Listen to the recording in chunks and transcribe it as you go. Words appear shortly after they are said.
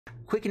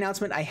Quick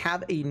announcement, I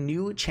have a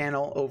new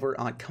channel over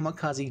on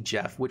Kamikaze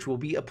Jeff, which will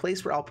be a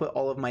place where I'll put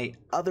all of my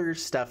other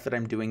stuff that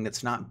I'm doing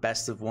that's not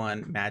best of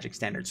one Magic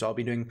standard. So I'll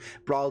be doing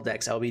Brawl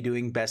decks, I'll be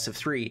doing best of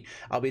 3,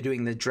 I'll be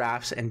doing the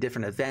drafts and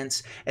different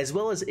events, as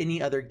well as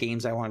any other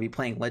games I want to be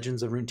playing.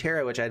 Legends of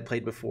Runeterra, which I had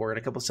played before, and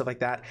a couple stuff like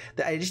that,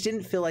 that I just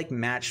didn't feel like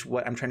matched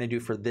what I'm trying to do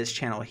for this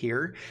channel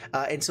here.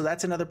 And so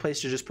that's another place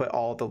to just put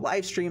all the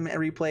live stream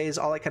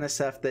replays, all that kind of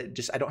stuff that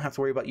just I don't have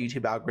to worry about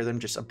YouTube algorithm,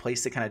 just a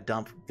place to kind of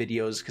dump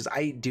videos, because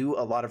I do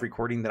a lot of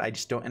recording that I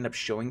just don't end up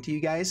showing to you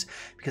guys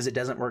because it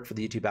doesn't work for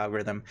the YouTube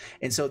algorithm.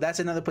 And so that's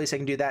another place I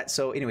can do that.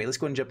 So anyway, let's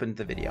go and jump into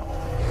the video.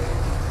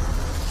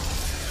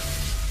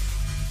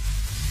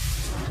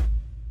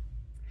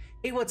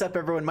 Hey, what's up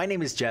everyone? My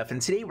name is Jeff,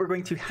 and today we're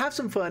going to have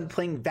some fun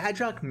playing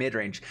Vadrok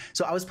Midrange.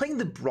 So I was playing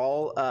the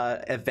Brawl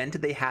event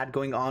that they had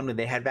going on when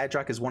they had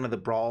Vadrok as one of the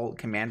Brawl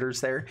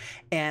commanders there,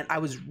 and I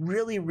was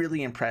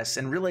really impressed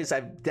and realized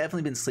I've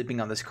definitely been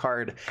sleeping on this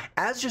card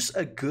as just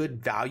a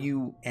good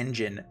value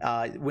engine.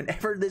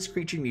 Whenever this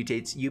creature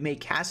mutates, you may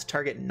cast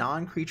target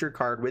non-creature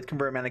card with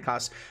convert mana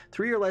cost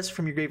 3 or less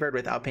from your graveyard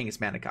without paying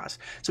its mana cost.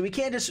 So we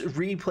can't just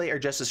replay our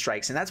Justice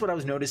Strikes, and that's what I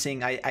was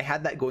noticing. I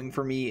had that going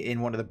for me in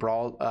one of the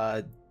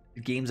Brawl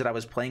games that I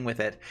was playing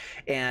with it,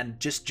 and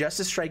just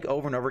Justice Strike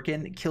over and over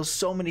again kills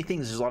so many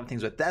things. There's a lot of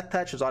things with Death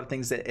Touch, there's a lot of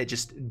things that it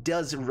just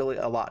does really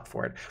a lot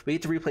for it. We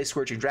get to replay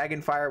Scorching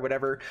Dragonfire,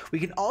 whatever. We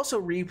can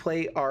also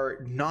replay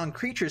our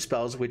non-creature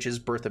spells, which is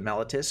Birth of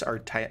Meletis, our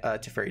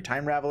Teferi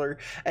Time Raveler,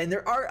 and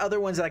there are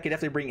other ones that I could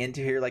definitely bring into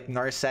here, like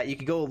Narset. You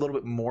could go a little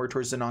bit more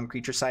towards the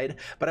non-creature side,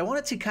 but I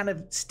wanted to kind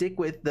of stick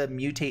with the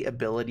mutate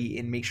ability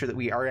and make sure that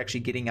we are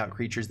actually getting out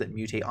creatures that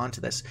mutate onto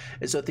this.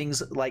 And so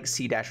things like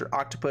Sea Dasher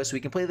Octopus,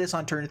 we can play this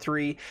on turn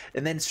 3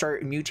 and then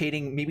start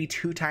mutating maybe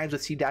 2 times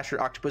with Sea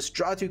Dasher Octopus,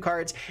 draw 2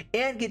 cards,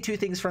 and get 2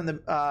 things from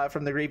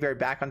the graveyard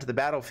back onto the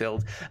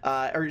battlefield.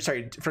 Or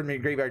sorry, from the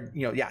graveyard,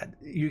 you know, yeah,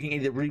 you can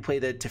either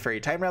replay the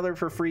Teferi Time Raveler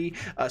for free,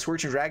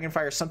 Scorching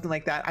Dragonfire, something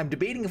like that. I'm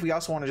debating if we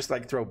also want to just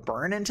like throw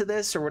Burn into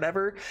this or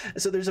whatever.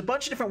 So there's a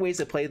bunch of different ways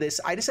to play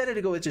this. I decided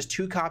to go with just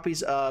 2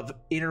 copies of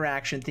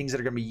interaction, things that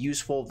are going to be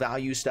useful,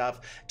 value stuff,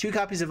 2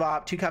 copies of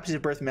Op, 2 copies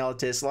of Birth of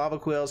Meletis, Lava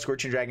Quill,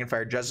 Scorching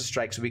Dragonfire, Justice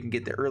Strike, so we can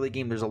get the early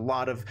game. There's a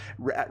lot of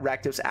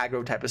Rakdos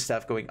aggro type of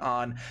stuff going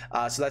on,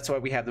 so that's why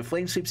we have the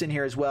Flame Sweeps in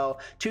here as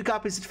well. 2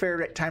 copies of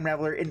Teferi Time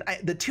Raveler, and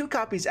the 2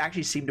 copies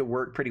actually seem to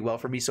work pretty well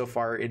for me so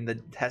far in the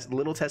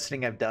little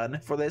testing I've done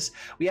for this.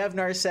 We have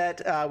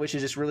Narset, which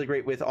is just really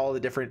great with all the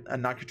different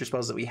non-creature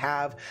spells that we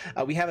have.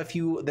 We have a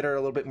few that are a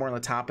little bit more on the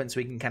top end, so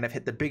we can kind of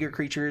hit the bigger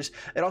creatures.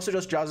 It also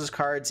just draws us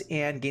cards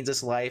and gains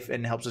us life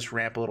and helps us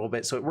ramp a little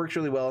bit, so it works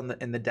really well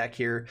in the deck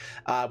here,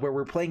 where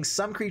we're playing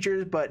some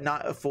creatures but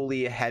not a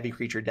fully heavy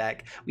creature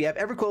deck. We have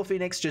Everquill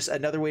Phoenix, just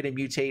another way to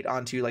mutate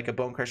onto like a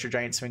Bone Crusher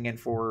Giant swing in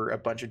for a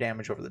bunch of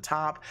damage over the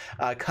top.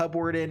 Cub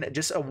Warden,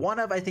 just a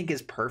 1-of, I think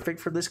is perfect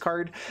for this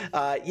card.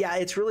 Yeah,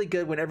 it's really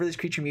good. Whenever this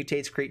creature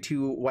mutates, create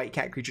 2 white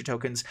cat creature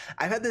tokens.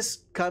 I've had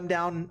this come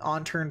down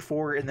on turn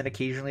 4 and then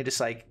occasionally just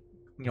like,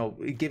 you know,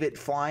 give it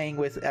flying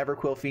with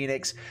Everquill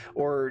Phoenix,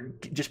 or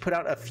just put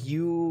out a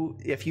few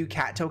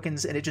cat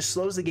tokens, and it just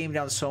slows the game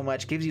down so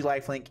much, gives you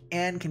lifelink,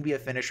 and can be a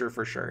finisher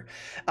for sure.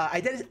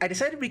 I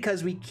decided,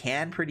 because we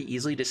can pretty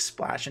easily just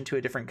splash into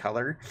a different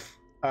color,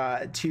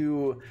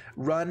 to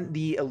run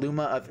the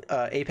Illuma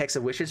of Apex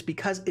of Wishes,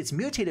 because its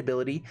mutate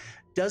ability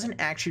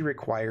doesn't actually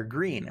require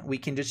green. We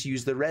can just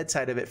use the red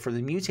side of it for the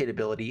mutate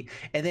ability,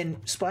 and then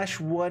splash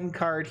 1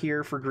 card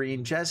here for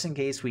green just in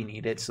case we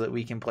need it, so that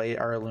we can play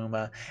our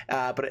Illuma.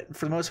 But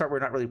for the most part, we're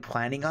not really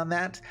planning on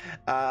that,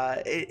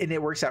 and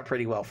it works out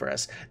pretty well for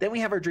us. Then we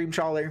have our Dream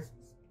Trawler,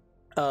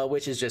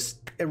 which is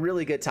just a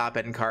really good top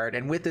end card,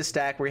 and with this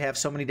deck we have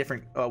so many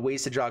different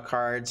ways to draw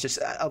cards, just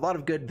a lot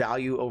of good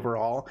value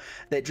overall,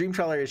 that Dream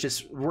Trawler is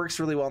just works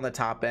really well on the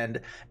top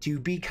end to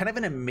be kind of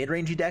in a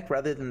mid-rangey deck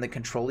rather than the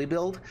control-y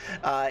build,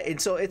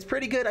 and so it's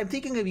pretty good. I'm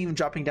thinking of even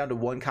dropping down to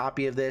 1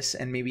 copy of this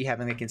and maybe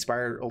having like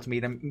Inspired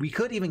Ultimatum. We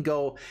could even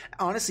go,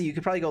 honestly, you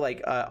could probably go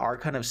like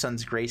Archon of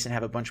Sun's Grace and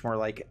have a bunch more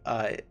like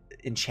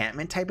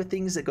enchantment type of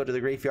things that go to the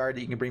graveyard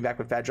that you can bring back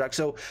with Vadrok.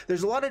 So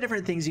there's a lot of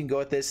different things you can go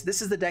with this. This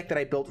is the deck that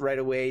I built right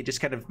away, just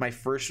kind of my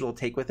first little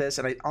take with this,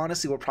 and I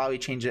honestly will probably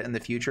change it in the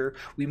future.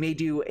 We may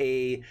do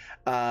a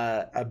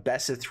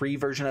best of 3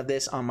 version of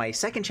this on my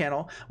second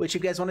channel, which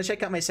if you guys want to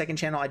check out my second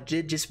channel, I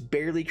did just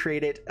barely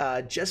create it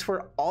just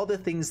for all the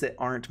things that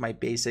aren't my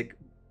basic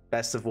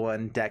best of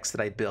 1 decks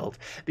that I built,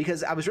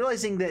 because I was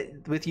realizing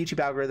that with YouTube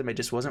algorithm it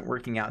just wasn't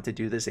working out to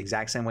do this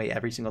exact same way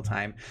every single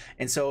time.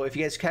 And so if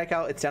you guys check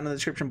out, it's down in the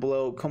description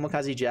below,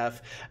 Kamikaze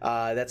Jeff,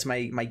 that's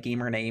my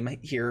gamer name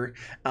here,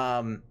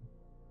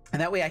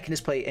 And that way I can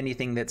just play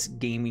anything that's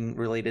gaming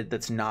related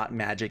that's not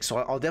Magic. So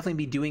I'll definitely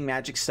be doing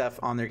Magic stuff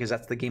on there because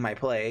that's the game I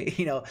play,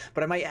 you know,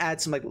 but I might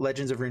add some like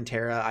Legends of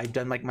Runeterra. I've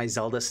done like my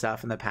Zelda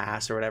stuff in the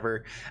past or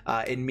whatever,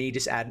 and may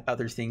just add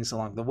other things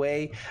along the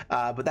way.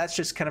 But that's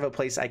just kind of a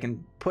place I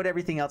can put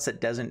everything else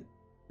that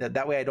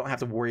That way I don't have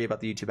to worry about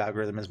the YouTube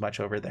algorithm as much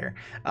over there.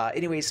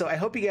 Anyway, so I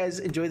hope you guys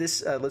enjoy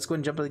this. Let's go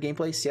and jump into the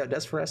gameplay, see how it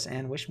does for us,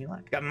 and wish me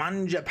luck. Got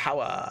Manja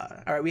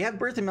Power. All right, we have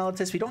Birth of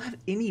Meletis. We don't have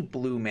any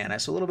blue mana,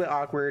 so a little bit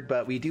awkward,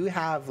 but we do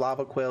have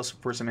Lava Coil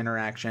for some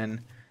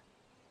interaction.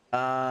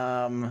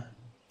 Birth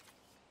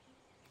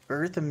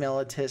of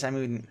Meletis, I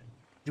mean,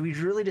 do we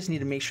really just need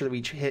to make sure that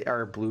we hit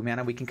our blue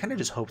mana? We can kind of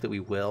just hope that we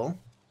will.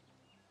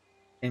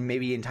 And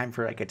maybe in time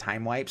for like a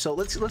time wipe. So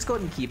let's go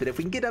ahead and keep it. If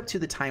we can get up to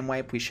the time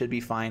wipe, we should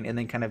be fine, and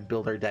then kind of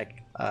build our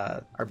deck,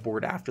 our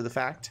board after the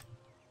fact.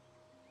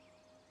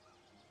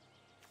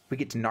 If we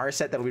get to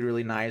Narset, that'll be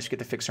really nice. We get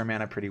to fix our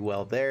mana pretty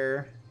well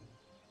there.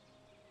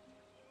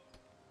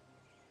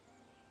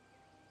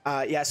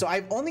 Yeah, so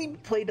I've only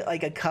played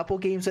like a couple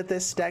games with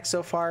this deck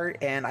so far,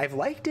 and I've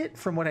liked it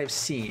from what I've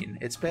seen.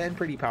 It's been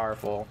pretty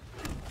powerful.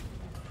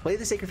 Play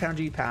the Sacred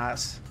Foundry,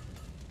 pass.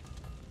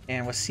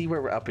 And we'll see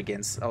where we're up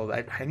against. Oh,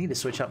 I need to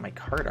switch out my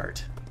card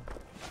art.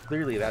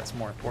 Clearly, that's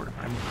more important.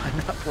 I'm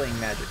not playing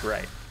Magic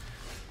right.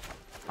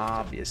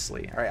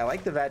 Obviously. All right, I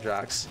like the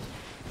Vadroks.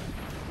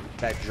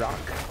 Vadrok.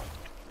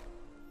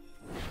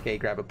 Okay,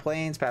 grab a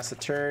Plains, pass the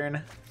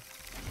turn.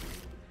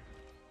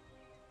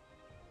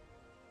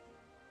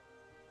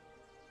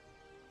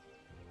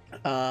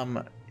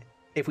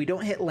 If we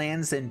don't hit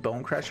lands, then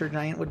Bone Crusher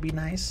Giant would be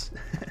nice.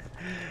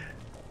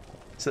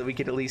 So that we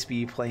could at least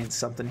be playing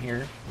something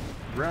here.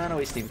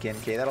 Runaway Steamkin.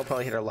 Okay, that'll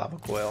probably hit our Lava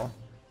Coil.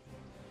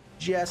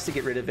 Just to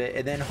get rid of it.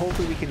 And then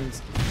hopefully we can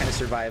kind of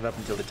survive up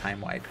until the time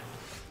wipe.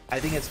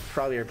 I think it's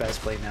probably our best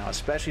play now,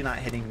 especially not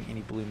hitting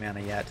any blue mana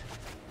yet.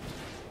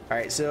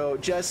 Alright, so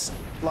just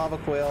Lava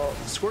Coil.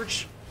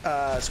 Scorch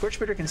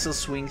Spitter can still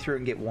swing through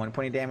and get 1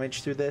 point of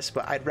damage through this,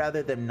 but I'd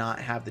rather them not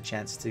have the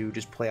chance to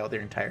just play out their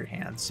entire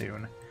hand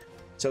soon.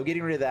 So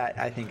getting rid of that,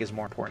 I think, is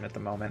more important at the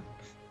moment.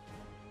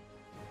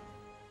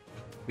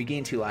 We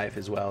gain 2 life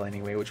as well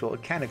anyway, which will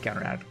kind of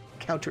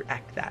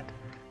counteract that.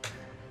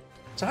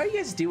 So how are you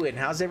guys doing?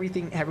 How's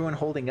everyone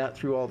holding up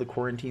through all the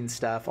quarantine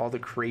stuff, all the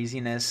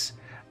craziness?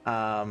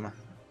 I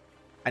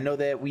know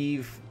that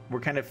we're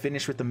kind of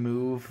finished with the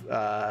move.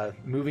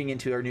 Moving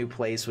into our new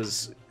place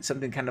was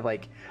something kind of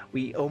like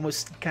we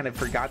almost kind of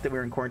forgot that we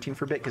were in quarantine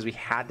for a bit because we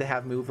had to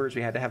have movers,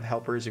 we had to have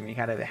helpers, and we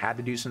had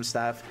to do some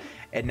stuff.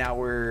 And now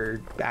we're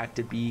back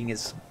to being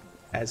as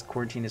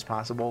quarantine as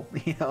possible,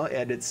 you know,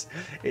 and it's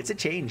a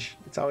change.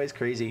 It's always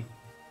crazy.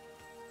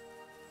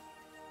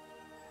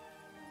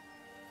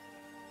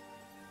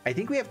 I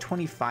think we have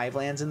 25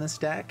 lands in this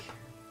deck,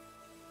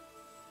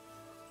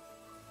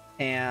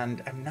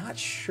 and I'm not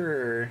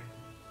sure.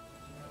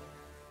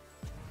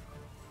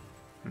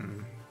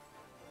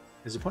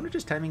 Is the opponent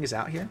just timing us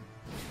out here?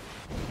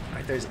 All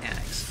right, there's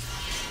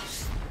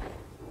Annex.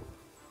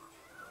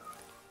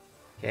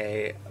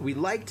 Okay, we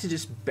like to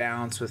just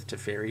bounce with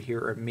Teferi here,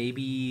 or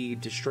maybe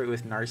destroy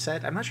with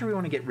Narset. I'm not sure we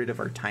want to get rid of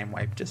our time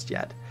wipe just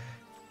yet.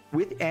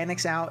 With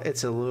Annex out,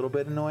 it's a little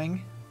bit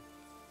annoying.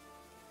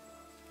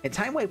 And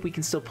time wipe, we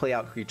can still play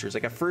out creatures.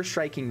 Like a first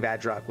striking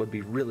Vadrok would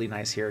be really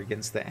nice here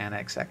against the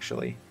Annex,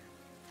 actually.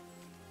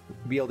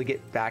 Be able to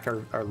get back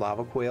our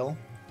Lava Coil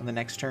on the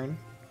next turn.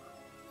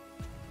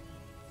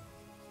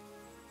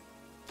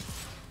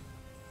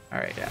 All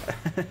right, yeah.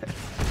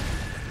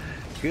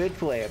 Good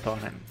play,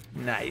 opponent.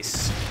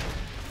 Nice.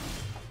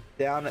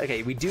 Down.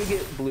 Okay, we do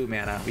get blue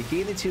mana. We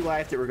gain the 2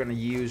 life that we're going to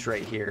use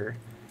right here.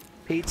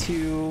 Pay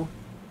 2.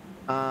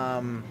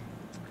 All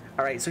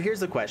right, so here's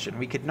the question.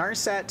 We could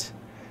Narset,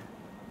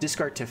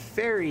 discard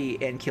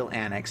Teferi, and kill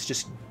Annex.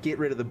 Just get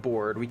rid of the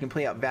board. We can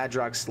play out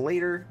Vadroks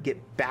later,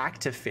 get back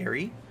to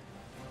Teferi.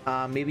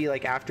 Maybe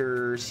like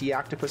after Sea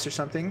Octopus or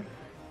something.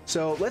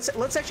 So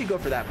let's actually go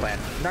for that plan.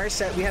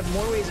 Narset, we have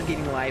more ways of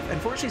getting life.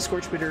 Unfortunately,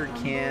 Scorchbitter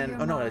can...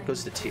 Oh no, it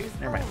goes to 2.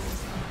 Never mind.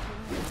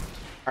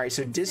 All right,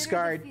 so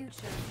discard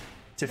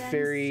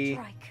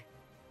Teferi,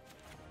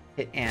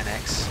 hit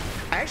Annex.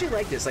 I actually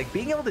like this. Like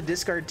being able to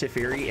discard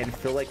Teferi and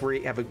feel like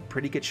we have a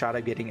pretty good shot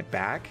at getting it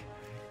back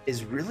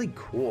is really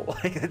cool.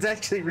 Like it's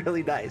actually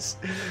really nice.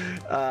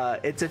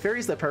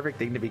 Teferi's the perfect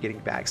thing to be getting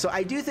back. So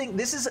I do think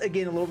this is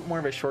again a little bit more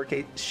of a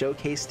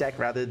showcase deck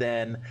rather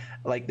than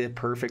like the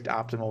perfect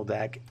optimal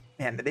deck.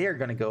 And they are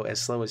going to go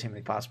as slow as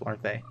humanly possible,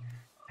 aren't they?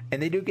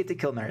 And they do get to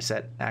kill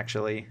Narset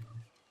actually,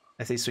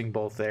 if they swing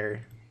both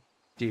there.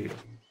 Dude,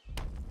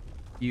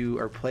 you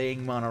are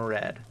playing mono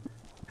red.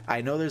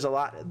 I know there's a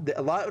lot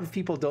of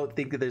people don't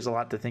think that there's a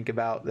lot to think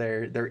about.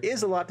 There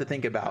is a lot to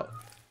think about,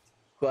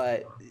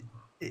 but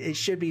it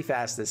should be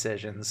fast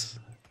decisions.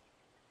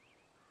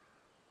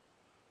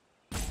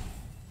 All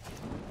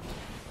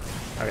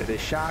right, they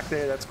shock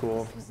there. That's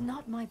cool. This was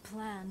not my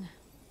plan.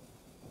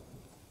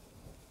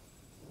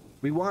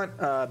 We want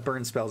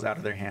burn spells out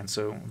of their hands,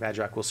 so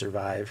Vadrok will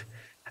survive.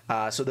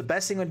 So the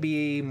best thing would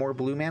be more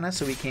blue mana,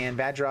 so we can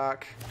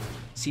Vadrok,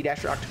 Sea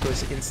Dasher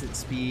Octopus, instant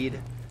speed,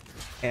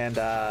 and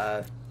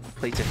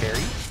play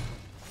Teferi.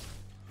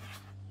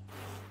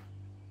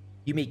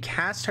 You may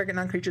cast target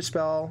non-creature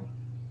spell.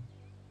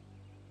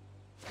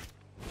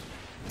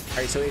 All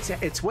right, so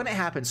it's when it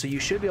happens, so you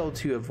should be able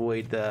to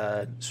avoid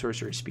the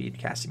sorcery speed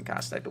casting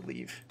cost, I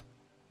believe.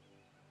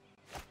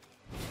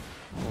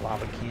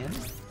 Lava Kin.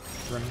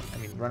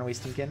 Runaway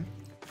Stinkin.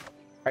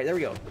 All right, there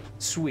we go.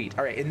 Sweet.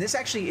 All right, and this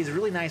actually is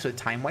really nice with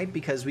Time Wipe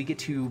because we get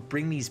to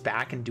bring these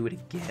back and do it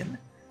again.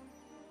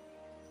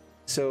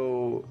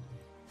 So,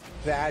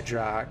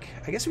 Vadrok.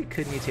 I guess we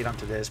could mutate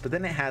onto this, but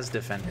then it has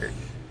Defender.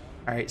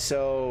 All right,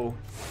 so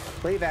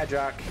play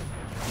Vadrok.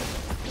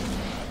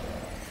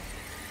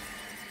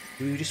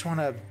 We just want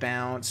to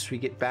bounce. We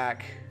get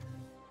back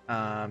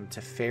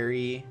to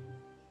Fairy.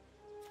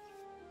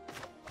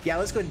 Yeah,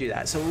 let's go ahead and do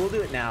that. So we'll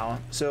do it now.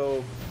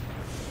 So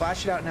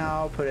flash it out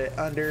now, put it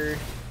under.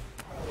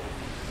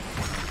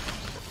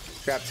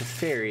 Grab to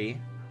Fairy.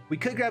 We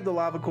could grab the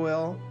Lava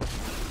Coil,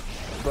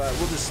 but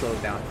we'll just slow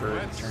it down for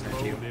a turn or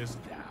two.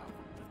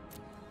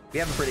 We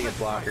have a pretty good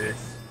blocker.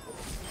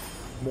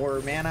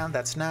 More mana,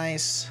 that's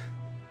nice.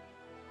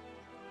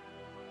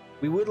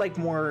 We would like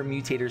more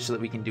mutators so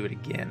that we can do it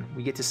again.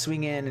 We get to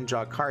swing in and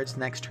draw cards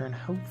next turn,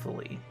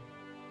 hopefully.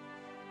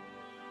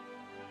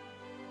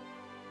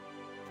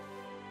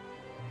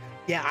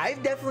 Yeah, I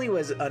definitely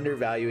was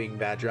undervaluing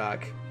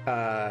Vadrok.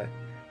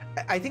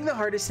 I think the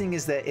hardest thing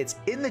is that it's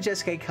in the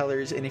Jeskai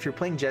colors, and if you're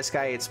playing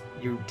Jeskai,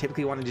 you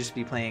typically want to just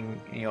be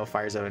playing, you know,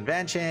 Fires of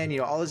Invention, you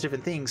know, all those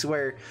different things,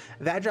 where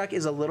Vadrok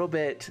is a little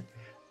bit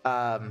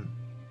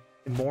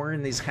more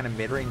in these kind of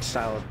mid-range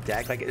style of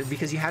deck, like,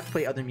 because you have to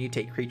play other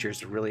mutate creatures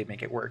to really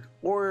make it work,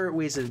 or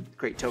ways to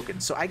create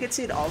tokens. So I could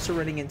see it also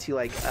running into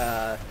like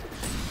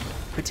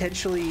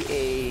potentially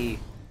a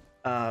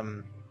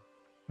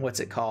what's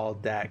it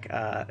called deck,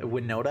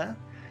 Winota.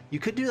 You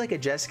could do like a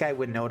Jeskai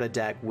Winota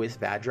deck with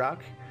Vadrok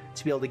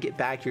to be able to get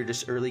back your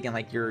just early game,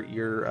 like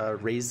your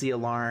raise the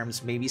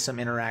alarms, maybe some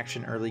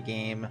interaction early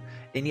game.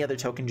 Any other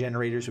token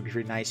generators would be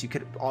pretty nice. You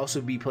could also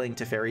be playing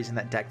Teferis in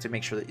that deck to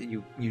make sure that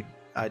you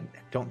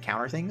don't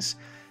counter things.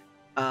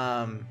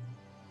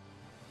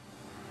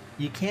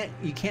 You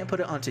can't put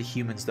it onto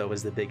humans though,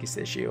 is the biggest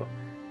issue.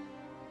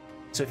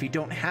 So if you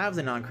don't have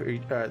the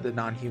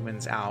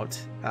non-humans out,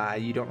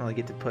 you don't really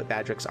get to put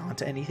Vadroks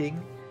onto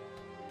anything.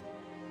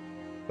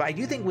 But I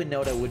do think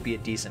Winota would be a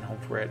decent home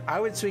for it. I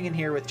would swing in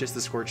here with just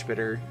the Scorch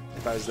Bitter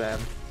if I was them.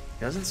 He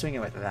doesn't swing it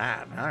with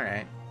that. All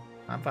right,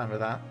 I'm fine with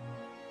that.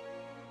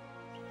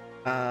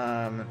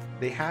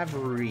 They have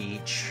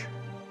Reach.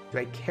 Do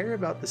I care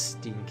about the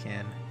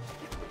Stinkin?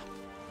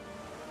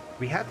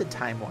 We have the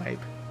Time Wipe.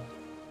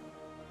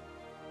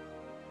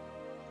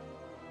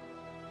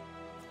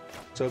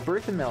 So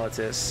Birth of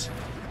Meletis.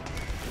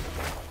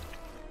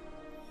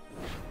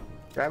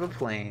 Grab a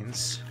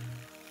Plains.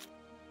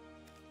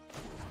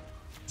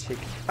 Tick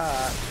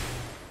up.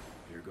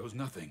 Here goes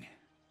nothing.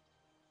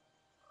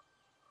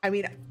 I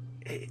mean,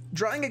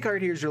 drawing a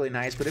card here is really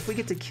nice, but if we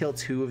get to kill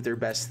two of their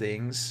best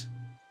things.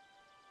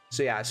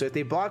 So yeah, so if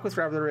they block with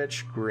Grab the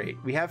Rich, great.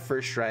 We have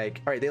First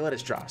Strike. All right, they let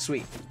us draw.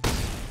 Sweet.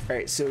 All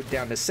right, so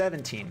down to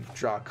 17.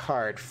 Draw a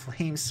card.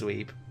 Flame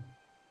Sweep.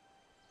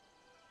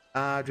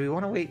 Do we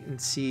want to wait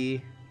and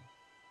see?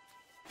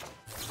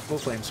 We'll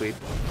Flame Sweep.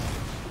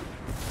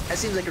 That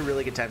seems like a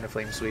really good time to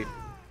Flame Sweep.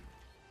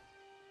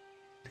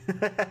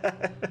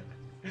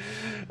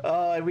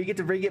 Oh, and we get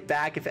to bring it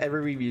back if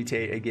ever we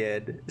mutate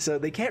again. So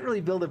they can't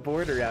really build a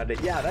board around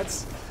it. Yeah,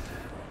 that's...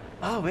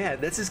 Oh man,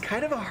 this is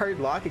kind of a hard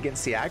lock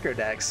against the aggro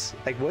decks.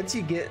 Like once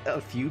you get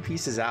a few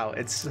pieces out,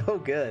 it's so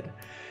good.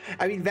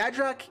 I mean,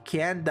 Vadrok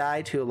can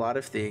die to a lot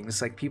of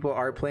things. Like people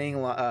are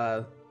playing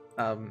Lava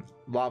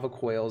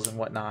Coils and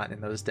whatnot in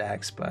those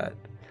decks, but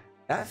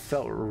that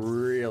felt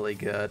really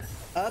good.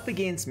 Up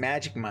against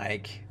Magic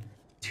Mike,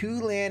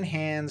 2 land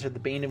hands are the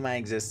bane of my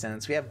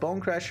existence. We have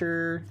Bone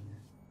Crusher.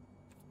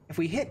 If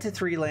we hit to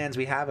 3 lands,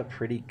 we have a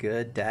pretty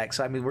good deck.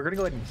 So I mean, we're gonna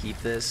go ahead and keep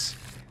this.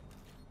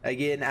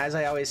 Again, as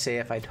I always say,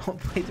 if I don't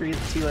play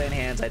 2 land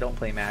hands, I don't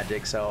play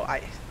Magic. So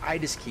I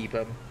just keep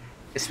them,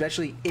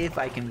 especially if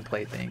I can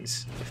play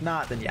things. If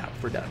not, then yeah,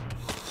 we're done.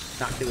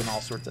 Not doing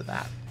all sorts of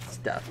that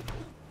stuff.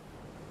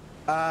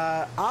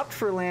 Opt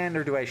for land,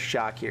 or do I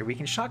shock here? We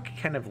can shock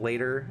kind of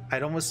later.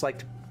 I'd almost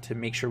like to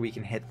make sure we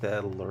can hit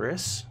the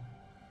Luris.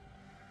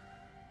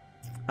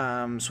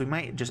 So we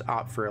might just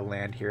opt for a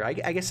land here. I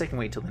guess I can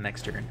wait till the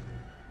next turn.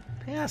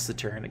 Pass the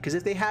turn, because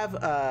if they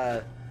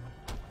have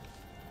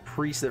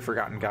Priest of the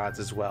Forgotten Gods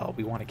as well,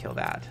 we want to kill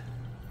that.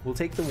 We'll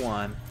take the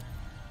 1.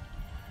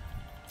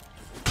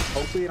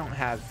 Hopefully they don't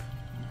have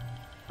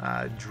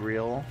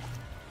Drill.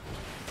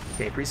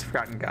 Okay, Priest of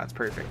Forgotten Gods,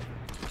 perfect.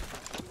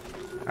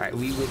 Alright,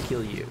 we will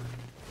kill you.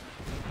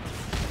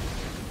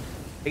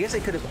 I guess I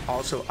could have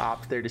also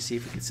opted there to see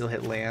if we could still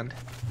hit land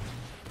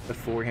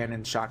beforehand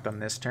and shocked on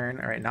this turn.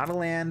 Alright, not a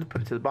land.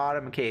 Put it to the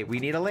bottom. Okay, we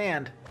need a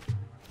land.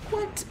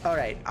 What?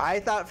 Alright, I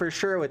thought for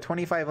sure with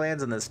 25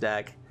 lands in this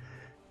deck.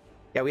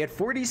 Yeah, we had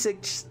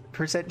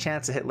 46%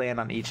 chance to hit land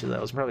on each of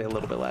those. Probably a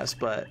little bit less,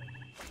 but...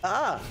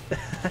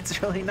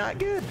 that's really not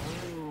good.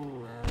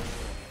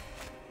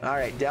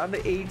 Alright, down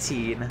to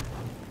 18.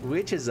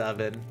 Witch's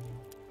Oven.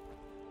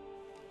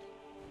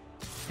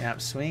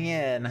 Yep, swing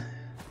in.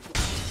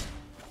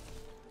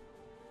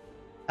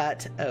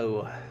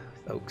 At-oh,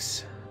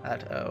 folks.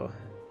 At-oh.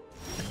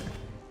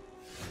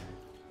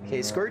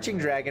 Okay, Scorching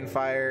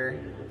Dragonfire.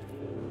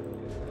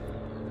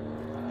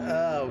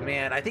 Oh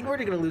man, I think we're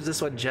gonna lose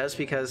this one just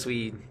because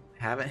we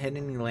haven't hit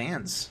any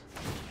lands.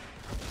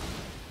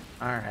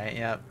 Alright,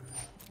 yep.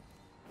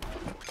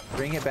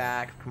 Bring it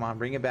back. Come on,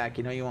 bring it back.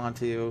 You know you want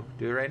to.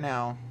 Do it right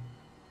now.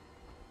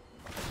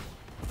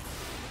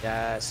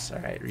 Yes.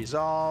 Alright,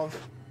 resolve.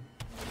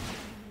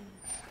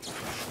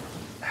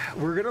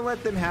 We're gonna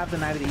let them have the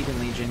Knight of the Even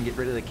Legion, get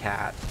rid of the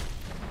cat.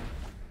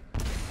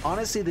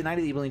 Honestly, the Knight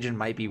of the Even Legion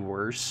might be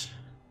worse.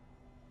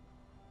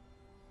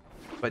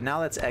 But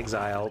now that's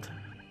exiled.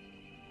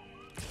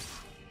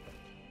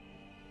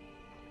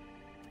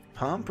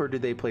 Pump, or do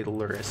they play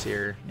Luris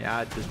here?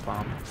 Yeah, it's just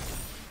pump.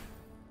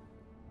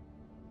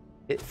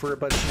 Hit for a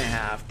bunch and a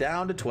half.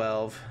 Down to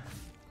 12.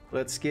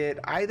 Let's get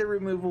either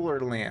removal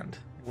or land.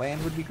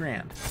 Land would be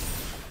grand.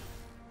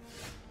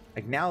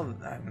 Like now,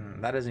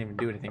 that doesn't even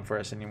do anything for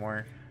us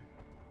anymore.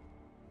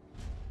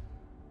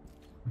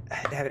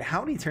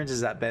 How many turns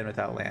has that been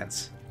without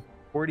lands?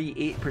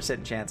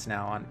 48% chance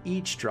now on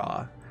each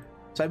draw.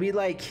 So I mean,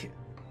 like,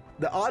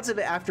 the odds of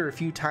it after a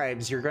few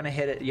times, you're gonna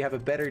hit it. You have a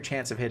better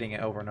chance of hitting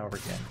it over and over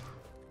again.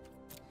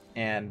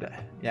 And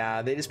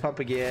yeah, they just pump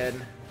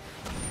again.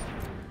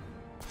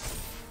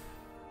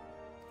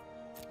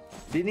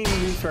 Didn't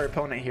even lose to our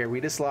opponent here.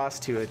 We just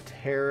lost to a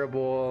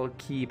terrible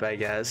keep, I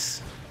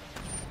guess.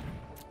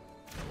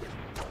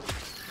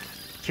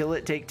 Kill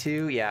it, take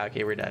two. Yeah,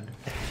 okay, we're done.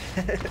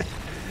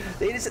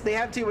 They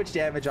have too much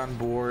damage on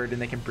board,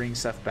 and they can bring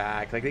stuff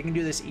back. Like, they can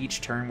do this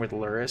each turn with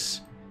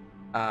Luris,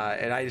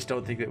 and I just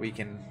don't think that we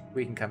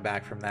can come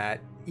back from that,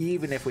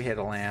 even if we hit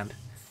a land.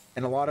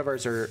 And a lot of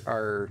ours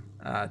are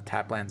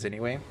tap lands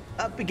anyway.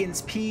 Up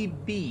against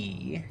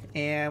PB,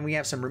 and we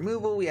have some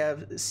removal. We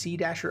have Sea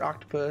Dasher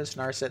Octopus,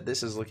 Narset.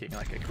 This is looking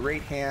like a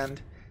great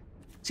hand.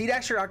 Sea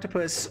Dasher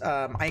Octopus,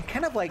 I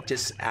kind of like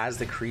just as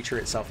the creature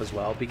itself as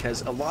well,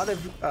 because a lot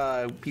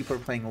of people are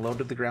playing low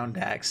to the ground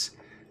decks.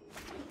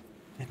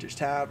 Enters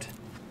tapped.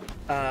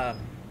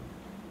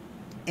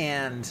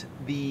 And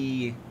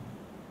the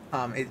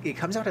it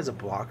comes out as a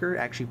blocker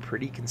actually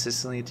pretty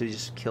consistently to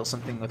just kill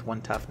something with 1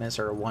 toughness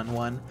or a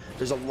 1/1.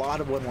 There's a lot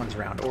of 1/1s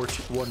around, or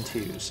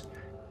 1/2s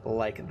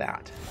like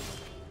that.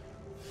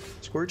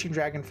 Scorching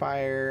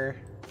Dragonfire.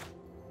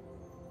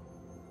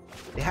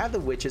 They have the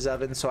Witch's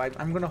Oven, so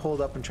I'm going to hold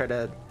up and try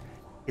to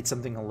hit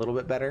something a little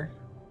bit better.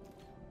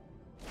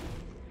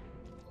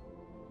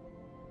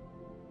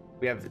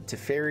 We have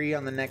Teferi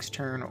on the next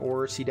turn,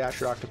 or Sea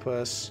Dasher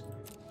Octopus.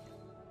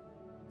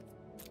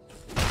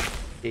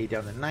 Okay,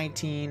 down to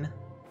 19.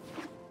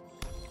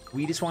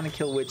 We just want to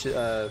kill Priest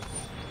of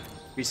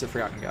the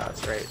Forgotten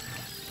Gods, right?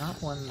 Not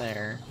one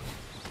there.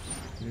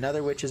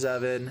 Another Witch's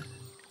Oven.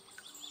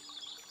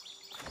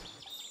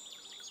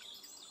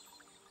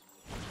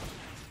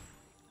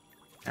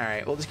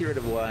 Alright, we'll just get rid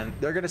of one.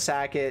 They're going to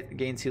sack it,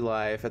 gain 2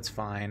 life. That's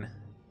fine.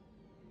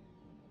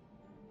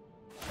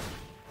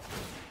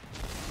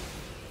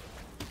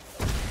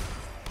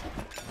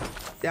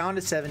 Down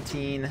to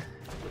 17.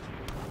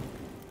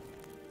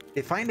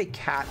 They find a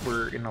cat,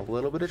 we're in a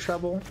little bit of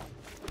trouble.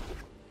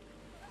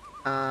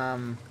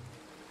 Bring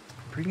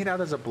it out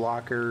as a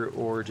blocker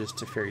or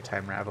just a Fairy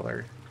Time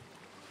Raveler.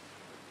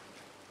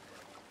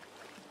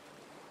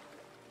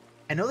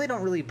 I know they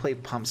don't really play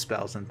pump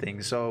spells and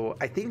things, so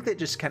I think that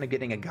just kind of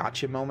getting a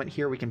gotcha moment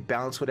here, we can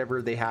bounce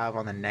whatever they have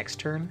on the next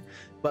turn.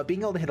 But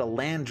being able to hit a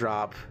land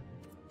drop,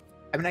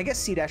 I mean, I guess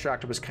Sea Dasher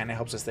Octopus kind of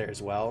helps us there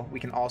as well. We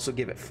can also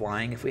give it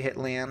flying if we hit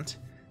land.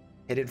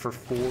 Hit it for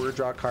 4,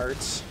 draw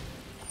cards.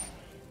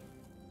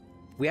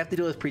 We have to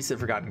deal with Priest of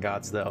the Forgotten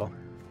Gods, though.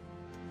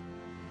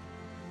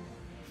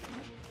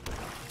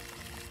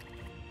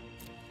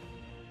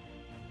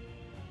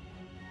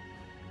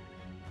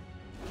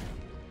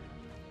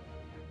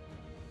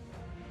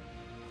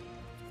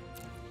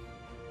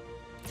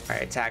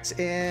 Alright, attacks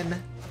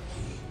in.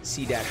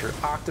 Sea Dasher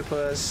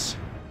Octopus.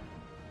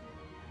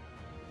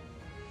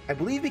 I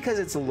believe because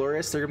it's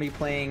Luris, they're going to be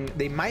playing...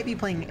 They might be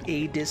playing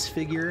a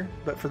disfigure,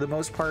 but for the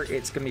most part,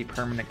 it's going to be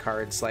permanent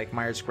cards like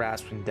Mire's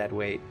Grasp and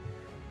Deadweight.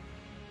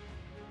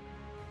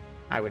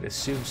 I would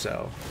assume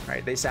so.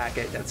 Alright, they sack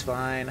it. That's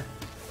fine.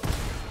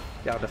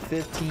 Down to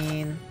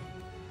 15.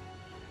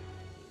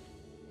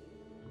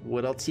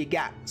 What else you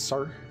got,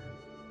 sir?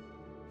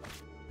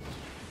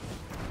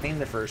 Name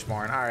the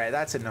Firstborn. Alright,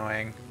 that's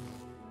annoying.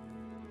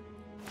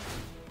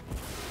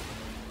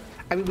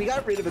 I mean, we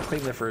got rid of a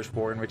Claim the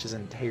Firstborn, which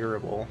isn't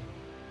terrible.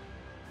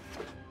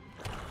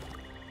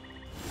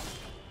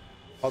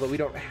 Although we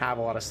don't have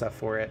a lot of stuff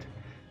for it.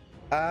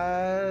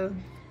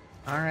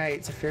 Alright,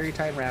 it's a Fairy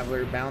Time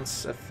Raveler.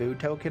 Bounce a food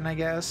token, I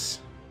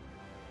guess.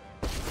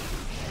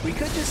 We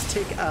could just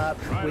tick up,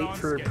 wait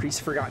for Priest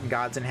of Forgotten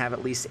Gods and have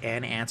at least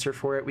an answer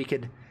for it. We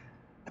could...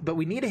 But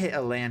we need to hit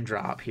a land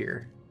drop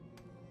here.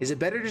 Is it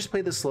better to just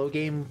play the slow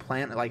game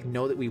plan, like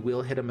know that we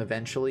will hit them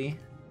eventually?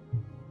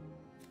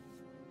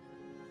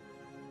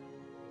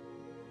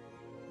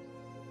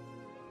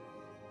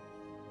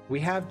 We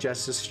have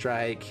Justice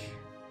Strike.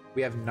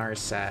 We have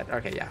Narset.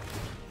 Okay, yeah.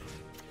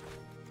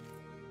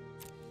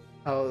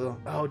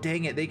 Oh,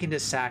 dang it. They can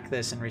just sack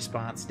this in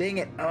response. Dang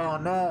it. Oh,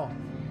 no.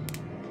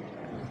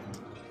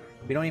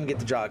 We don't even get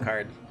to draw a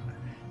card.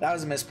 That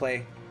was a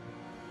misplay.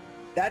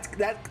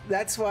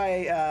 That's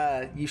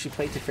why you should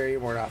play Teferi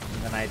more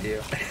often than I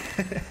do.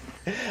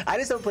 I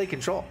just don't play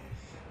control.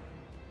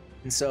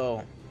 And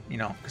so, you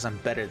know, because I'm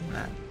better than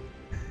that.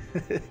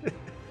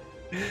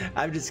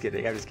 I'm just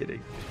kidding. I'm just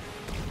kidding.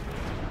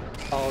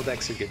 All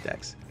decks are good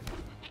decks.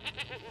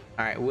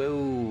 All right.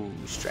 Whoa,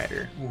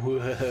 Strider.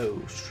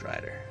 Whoa,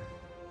 Strider.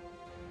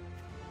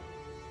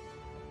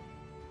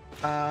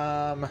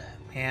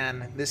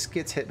 Man, this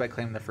gets hit by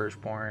Claim the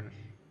Firstborn.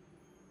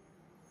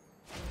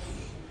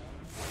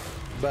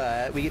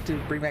 But we get to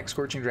bring back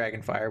Scorching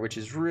Dragonfire, which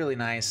is really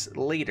nice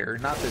later,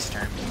 not this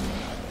turn.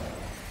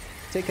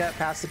 Take up,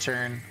 pass the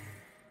turn.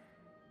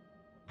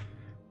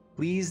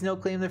 Please no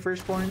Claim the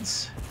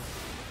Firstborns.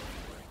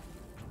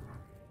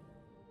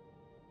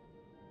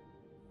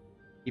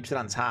 Keeps it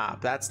on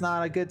top. That's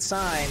not a good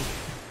sign.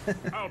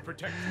 I'll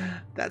protect you.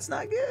 That's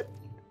not good.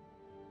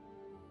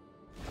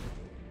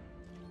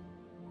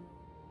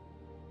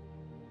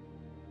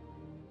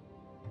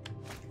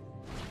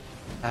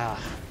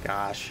 Ah,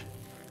 gosh.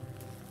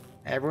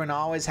 Everyone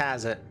always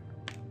has it.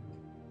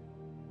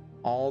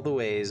 All the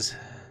ways.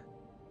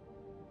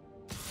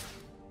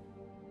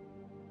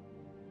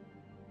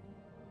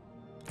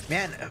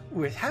 Man,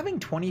 with having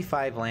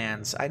 25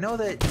 lands, I know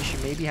that you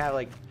should maybe have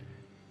like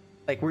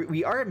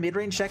we are a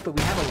mid-range deck, but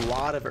we have a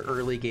lot of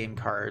early game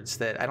cards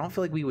that I don't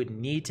feel like we would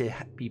need to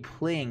be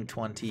playing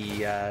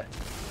 26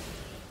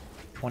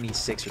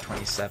 or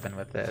 27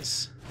 with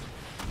this.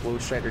 Woe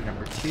Strider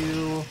number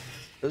 2.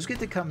 Those get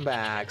to come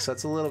back, so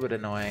that's a little bit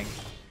annoying.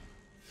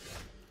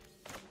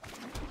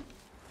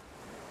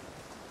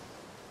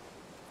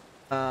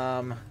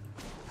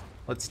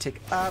 Let's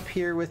tick up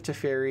here with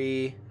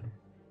Teferi.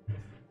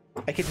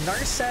 I could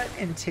Narset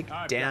and tick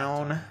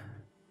down.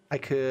 I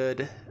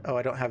could. Oh,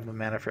 I don't have the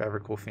mana for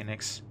Evercool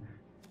Phoenix.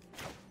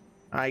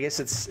 I guess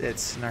it's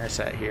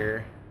Narset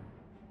here.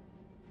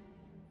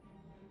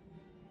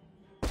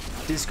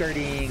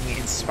 Discarding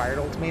Inspired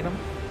Ultimatum.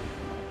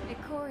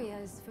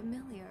 IKORIA is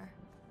familiar.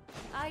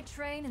 I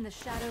train in the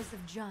shadows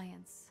of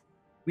giants.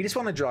 We just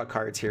want to draw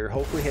cards here.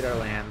 Hopefully hit our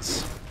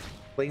lands.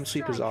 Flame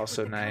Sweep is Strike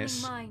also with the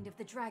nice. cunning mind of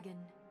the dragon.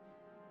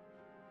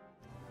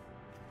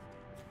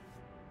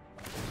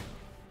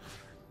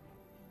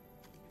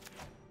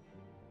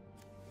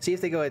 See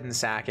if they go ahead and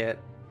sack it.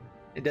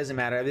 It doesn't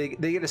matter. They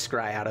get a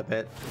scry out of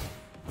it.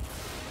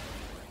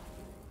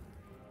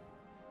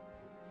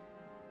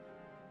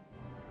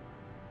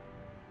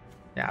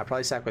 Yeah, I'll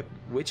probably sack with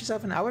Witch's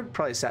Oven. I would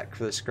probably sack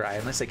for the scry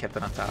unless they kept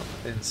it on top.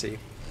 I didn't see.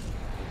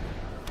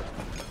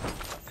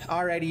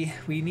 Alrighty,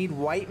 we need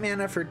white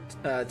mana for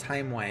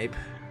Time Wipe.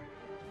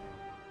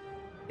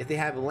 If they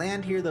have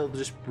land here, they'll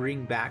just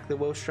bring back the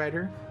Woe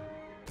Strider.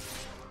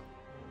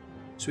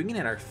 Swinging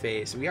at our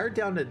face. We are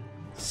down to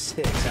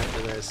 6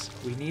 after this.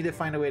 We need to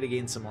find a way to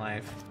gain some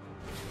life.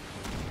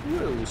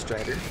 Whoa,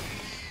 Strider.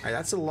 Alright,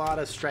 that's a lot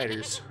of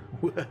Striders.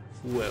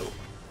 Whoa.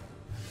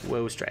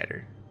 Whoa,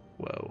 Strider.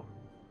 Whoa.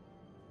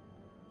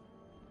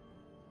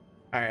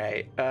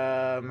 Alright,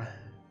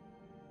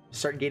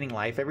 start gaining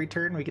life every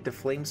turn. We get to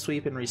Flame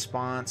Sweep in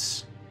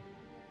response.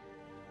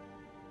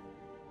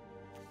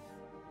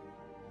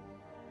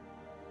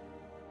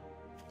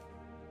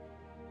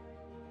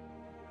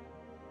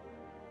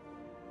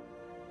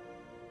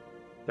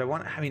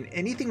 I mean,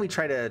 anything we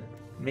try to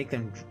make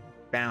them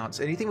bounce,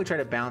 anything we try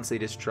to bounce, they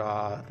just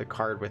draw the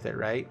card with it,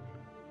 right?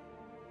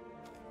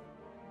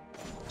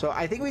 So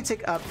I think we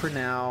tick up for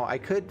now. I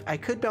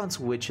could bounce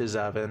Witch's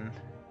Oven.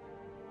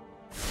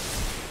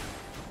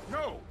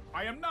 No,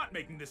 I am not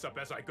making this up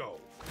as I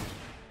go.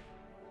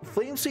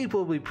 Flame Sweep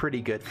will be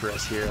pretty good for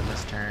us here on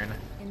this turn.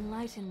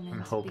 Enlightenment I'm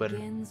hoping.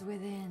 begins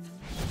within.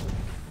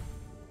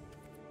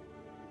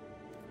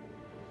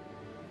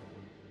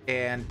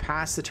 And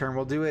pass the turn.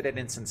 We'll do it at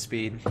instant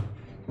speed.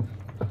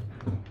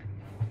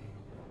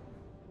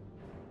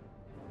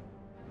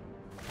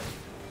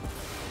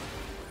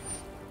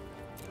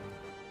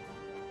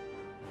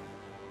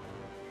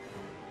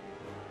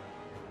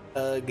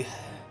 Ugh.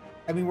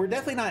 I mean, we're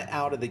definitely not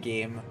out of the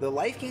game. The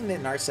life gain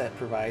that Narset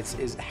provides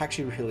is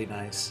actually really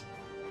nice.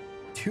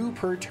 2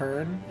 per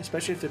turn,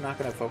 especially if they're not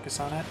going to focus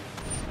on it,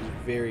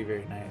 is very,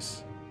 very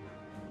nice.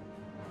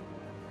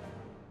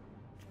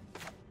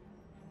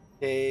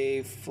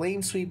 A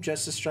Flame Sweep,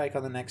 Justice Strike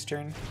on the next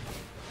turn.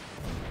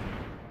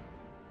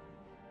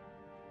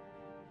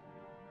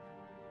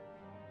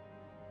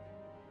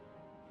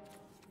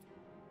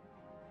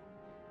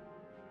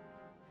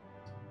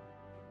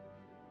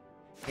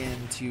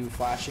 Into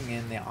flashing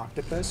in the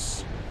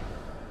Octopus.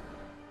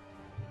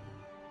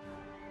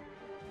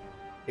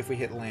 If we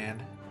hit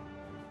land.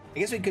 I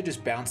guess we could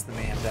just bounce the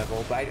Man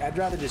Devil, but I'd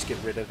rather just get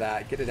rid of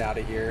that. Get it out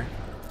of here.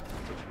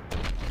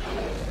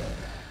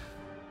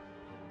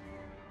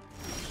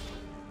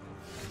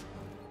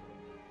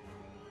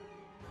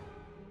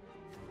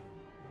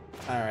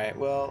 Alright,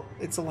 well,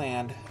 it's a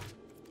land.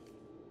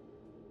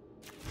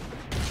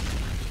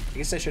 I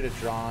guess I should have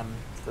drawn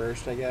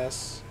first, I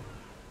guess.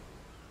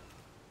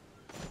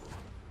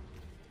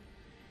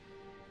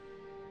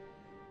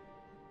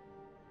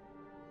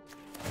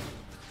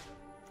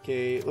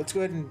 Okay, let's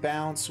go ahead and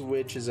bounce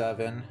Witch's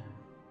Oven.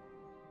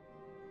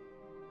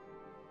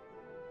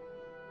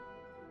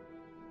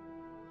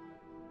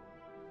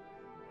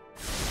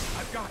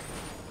 I've got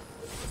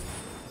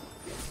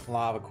it.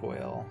 Lava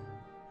Coil.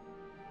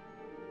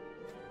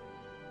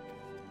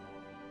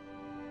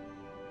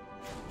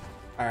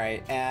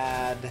 Alright,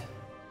 add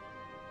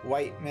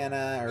white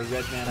mana or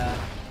red mana.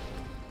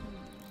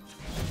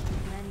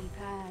 Many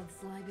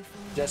paths lie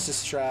before me. Justice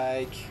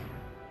Strike.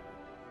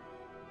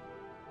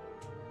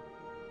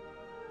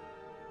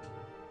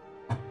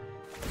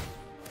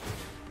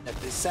 At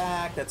the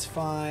sack, that's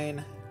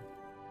fine.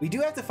 We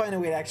do have to find a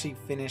way to actually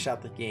finish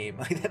out the game.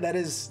 Like that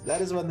is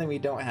one thing we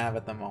don't have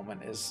at the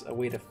moment, is a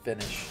way to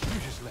finish.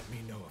 You just let me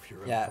know if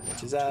you're Yeah, up for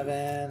which is round two.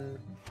 Oven.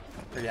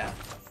 Or yeah.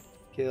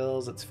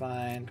 Kills, that's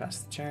fine.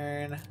 Pass the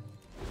turn.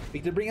 We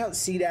could bring out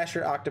Sea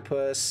Dasher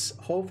Octopus.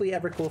 Hopefully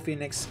Evercool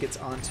Phoenix gets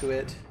onto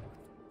it.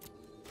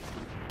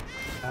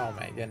 Oh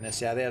my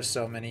goodness, yeah, they have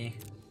so many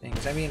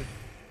things. I mean,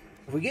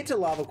 if we get to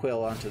Lava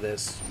Coil onto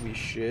this, we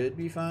should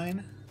be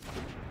fine.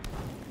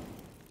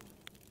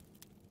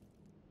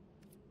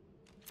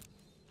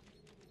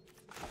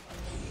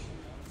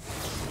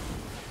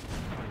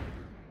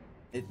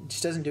 It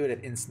just doesn't do it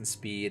at instant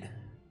speed.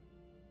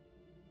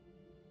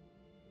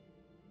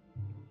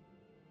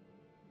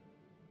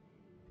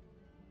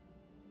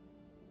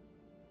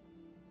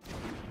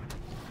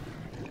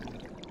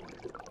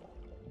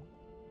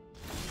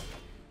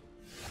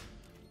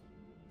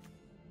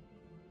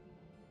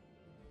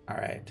 All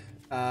right.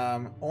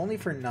 Only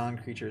for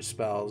non-creature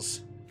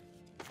spells.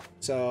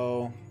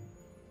 So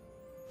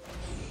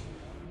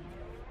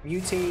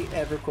mutate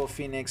Evercool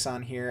Phoenix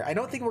on here. I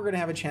don't think we're gonna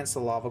have a chance to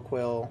Lava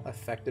Coil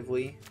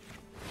effectively.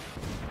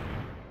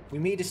 We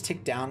may just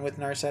tick down with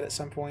Narset at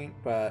some point,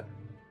 but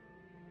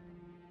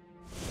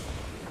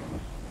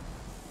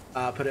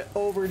put it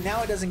over.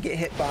 Now it doesn't get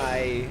hit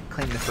by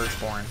Claim the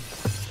Firstborn.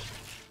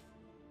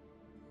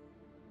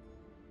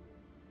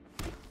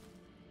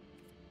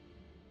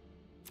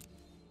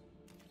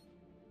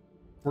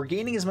 We're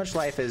gaining as much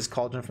life as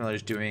Cauldron Familiar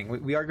is doing.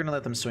 We are going to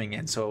let them swing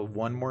in, so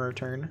one more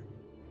turn.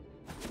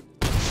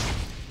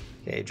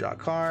 Okay, draw a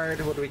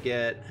card. What do we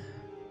get?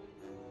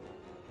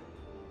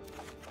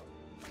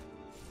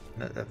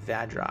 A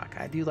Vadrok.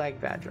 I do like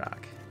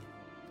Vadrok.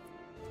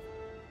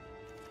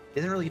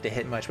 Doesn't really get to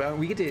hit much, but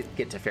we get to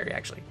get Teferi,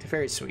 actually.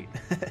 Teferi's sweet.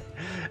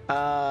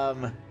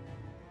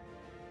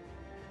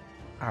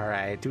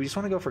 Alright, do we just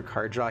want to go for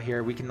card draw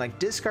here? We can like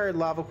discard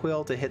Lava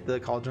Quill to hit the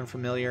Cauldron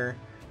Familiar.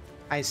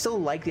 I still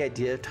like the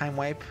idea of Time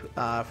Wipe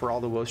for all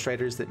the Woe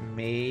Striders that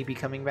may be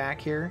coming back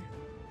here.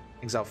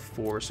 Exile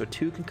 4, so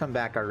 2 can come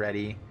back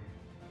already.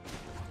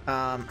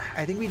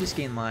 I think we just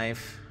gain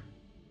life.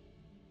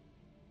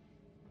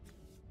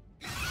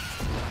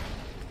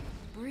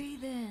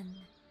 Breathe in,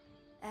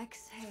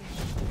 exhale.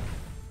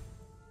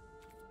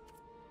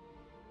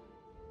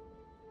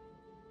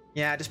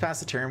 Yeah, just pass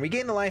the turn. We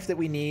gain the life that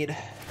we need.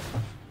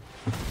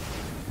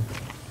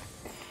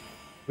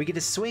 We get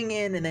to swing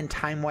in and then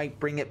Time Wipe,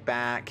 bring it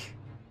back.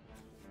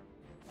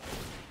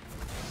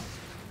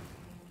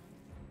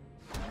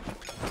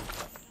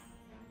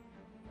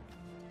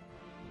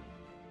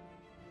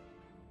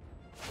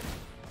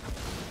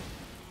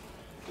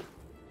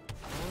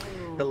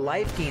 The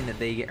life gain that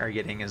they are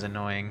getting is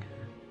annoying.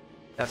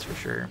 That's for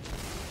sure.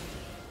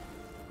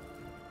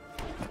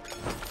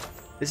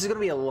 This is going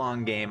to be a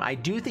long game. I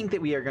do think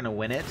that we are going to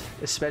win it,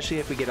 especially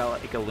if we get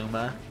like a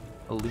Luna.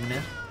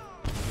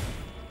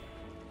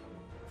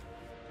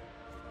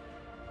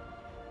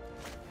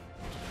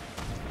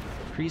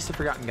 Priest of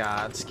Forgotten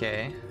Gods,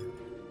 okay.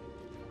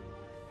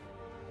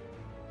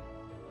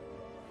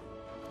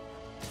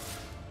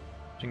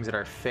 Things at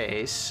our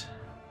face.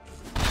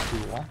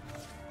 Cool.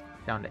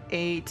 Down to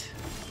 8.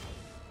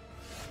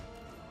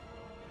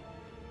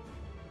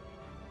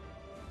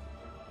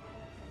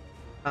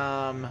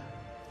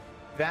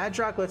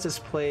 Vadrok lets us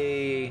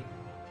play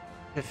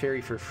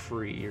Teferi for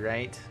free,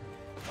 right?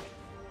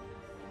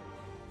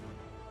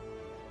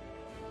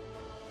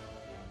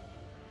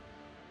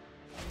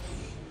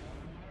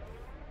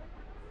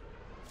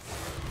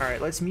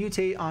 Alright, let's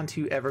mutate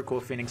onto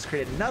Evercool Phoenix,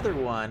 create another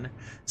one,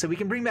 so we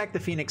can bring back the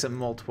Phoenix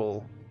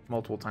multiple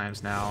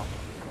times now.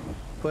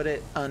 Put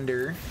it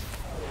under.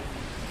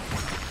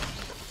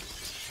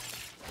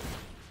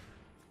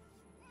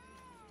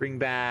 Bring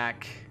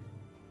back.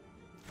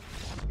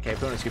 Okay,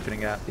 opponent's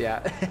scooping it up.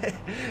 Yeah.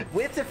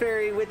 With the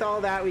fairy, with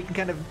all that, we can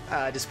kind of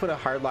just put a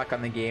hard lock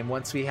on the game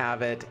once we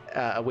have it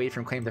away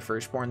from Claim the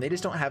Firstborn. They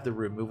just don't have the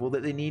removal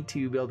that they need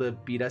to be able to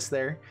beat us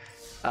there.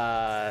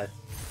 Yeah,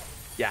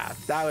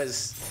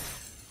 that's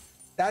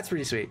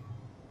pretty sweet.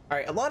 All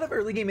right, a lot of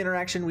early game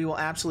interaction. We will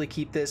absolutely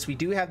keep this. We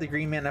do have the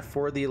green mana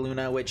for the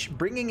Luna, which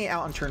bringing it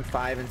out on turn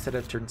 5 instead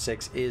of turn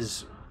 6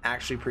 is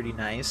actually pretty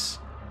nice.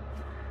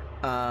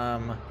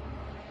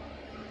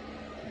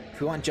 If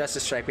we want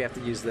Justice Strike, we have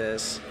to use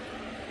this.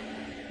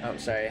 Oh,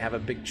 sorry, I have a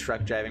big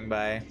truck driving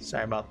by.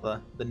 Sorry about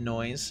the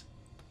noise.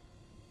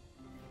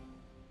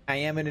 I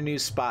am in a new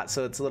spot,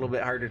 so it's a little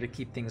bit harder to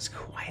keep things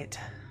quiet.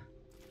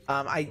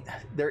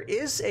 There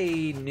is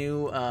a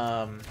new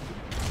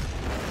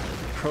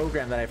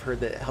program that I've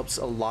heard that helps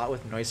a lot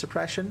with noise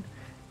suppression.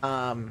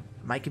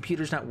 My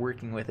computer's not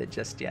working with it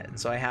just yet, and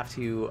so I have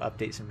to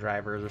update some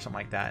drivers or something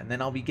like that, and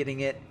then I'll be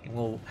getting it and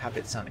we'll have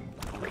it sounding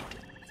great.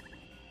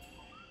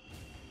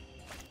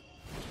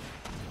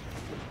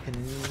 Can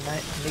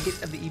I make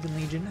it of the Even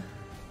Legion?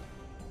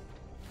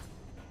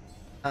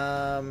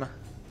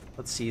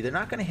 Let's see, they're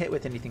not going to hit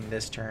with anything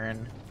this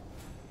turn.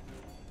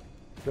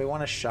 Do I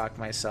want to shock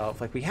myself?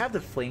 Like, we have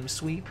the Flame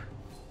Sweep.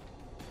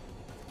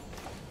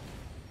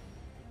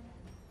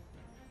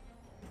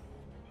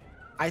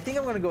 I think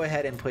I'm going to go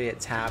ahead and play it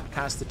tap,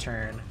 pass the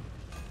turn.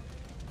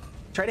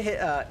 Try to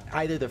hit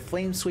either the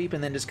Flame Sweep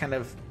and then just kind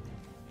of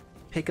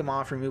pick him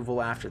off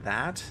removal after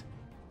that.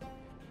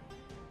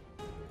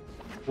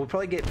 We'll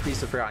probably get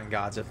Priest of Forgotten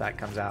Gods if that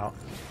comes out.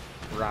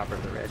 Robber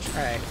of the Rich.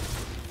 Alright.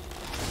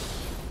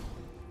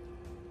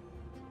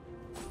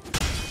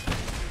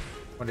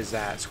 What is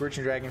that?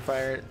 Scorching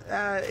Dragonfire.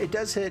 It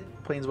does hit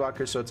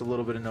Planeswalker, so it's a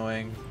little bit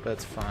annoying, but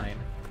it's fine.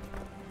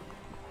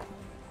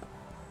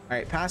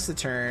 Alright, pass the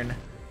turn.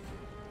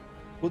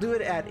 We'll do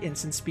it at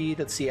instant speed.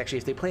 Let's see, actually,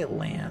 if they play a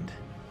land,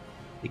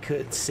 they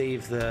could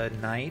save the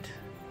knight.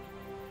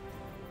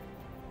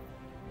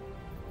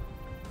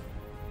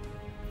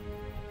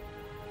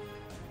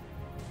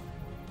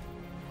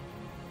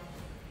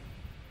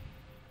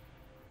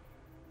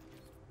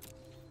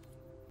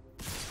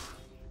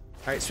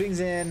 Alright, swings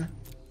in.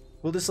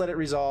 We'll just let it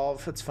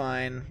resolve. That's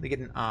fine. They get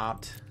an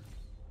opt.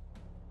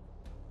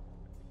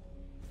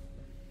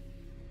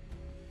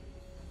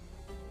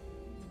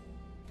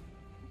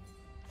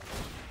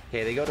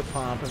 Okay, they go to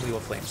pump and we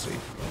will flame sweep.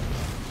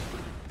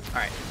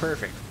 Alright,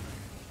 perfect.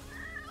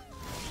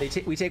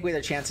 We take away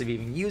their chance of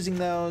even using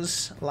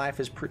those. Life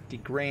is pretty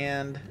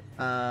grand.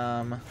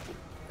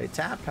 They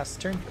tap, pass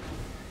the turn.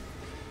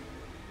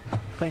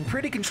 Playing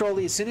pretty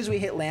controlly. As soon as we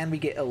hit land, we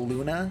get a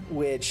Luna,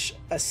 which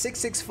a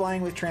 6/6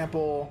 flying with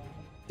trample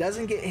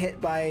doesn't get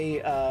hit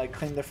by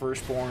Claim the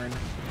Firstborn.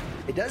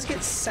 It does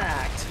get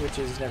sacked, which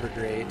is never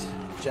great.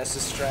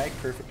 Justice Strike,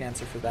 perfect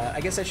answer for that. I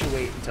guess I should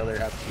wait until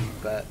they're upkeep,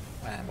 but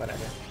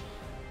whatever.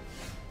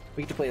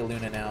 We get to play a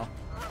Luna now.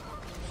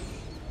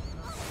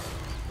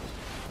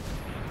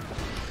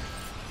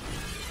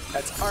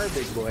 That's our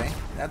big boy.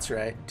 That's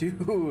right.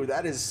 Dude,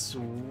 that is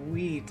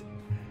sweet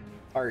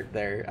art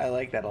there. I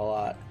like that a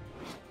lot.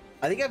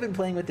 I think I've been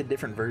playing with a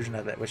different version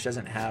of it, which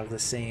doesn't have the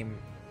same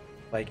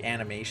like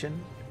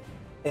animation.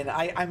 And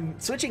I'm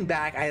switching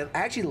back. I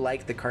actually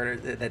like the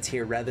card that's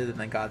here rather than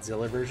the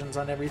Godzilla versions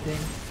on everything.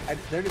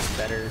 They're just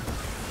better.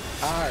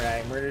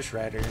 Alright, Murderous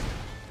Rider.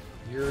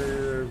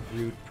 You're a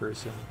rude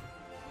person.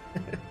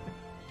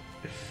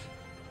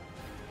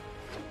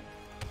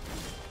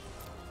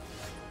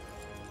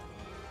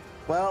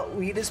 Well,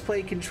 we just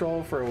play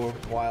control for a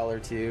while or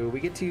two. We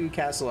get to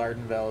Castle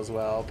Ardenvale as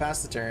well.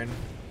 Pass the turn.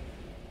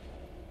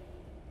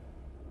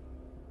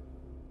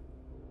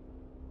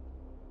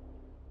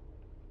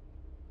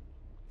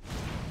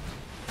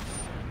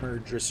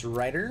 Murderous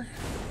Rider.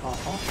 A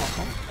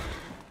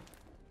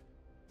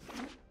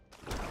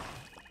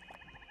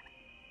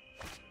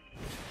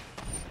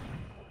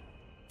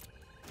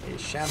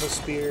Shadow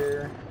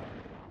Spear.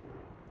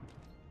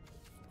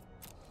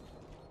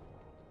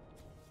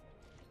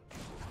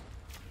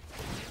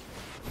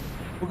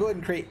 We'll go ahead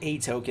and create a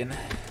token.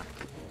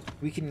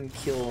 We can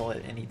kill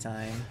at any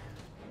time.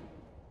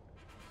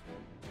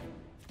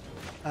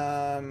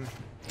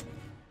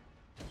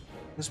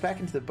 Goes back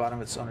into the bottom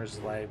of its owner's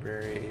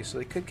library, so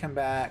they could come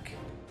back.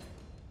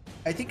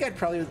 I think I'd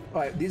probably...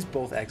 Oh, these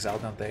both exile,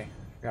 don't they?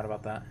 Forgot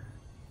about that.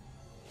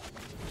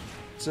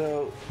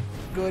 So,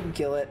 go ahead and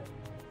kill it.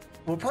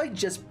 We'll probably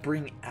just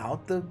bring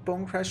out the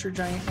Bone Crusher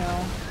Giant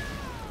now.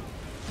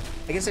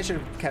 I guess I should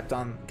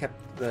have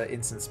kept the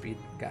instant speed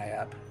guy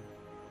up.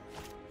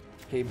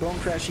 Okay, Bone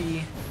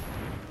Crushy.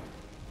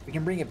 We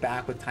can bring it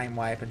back with Time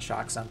Wipe and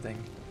shock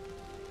something.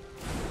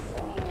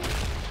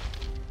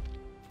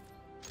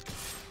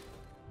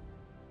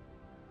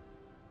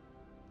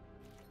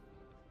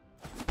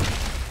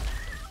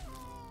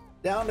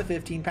 Down to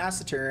 15, pass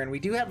the turn. We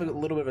do have a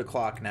little bit of a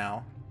clock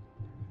now.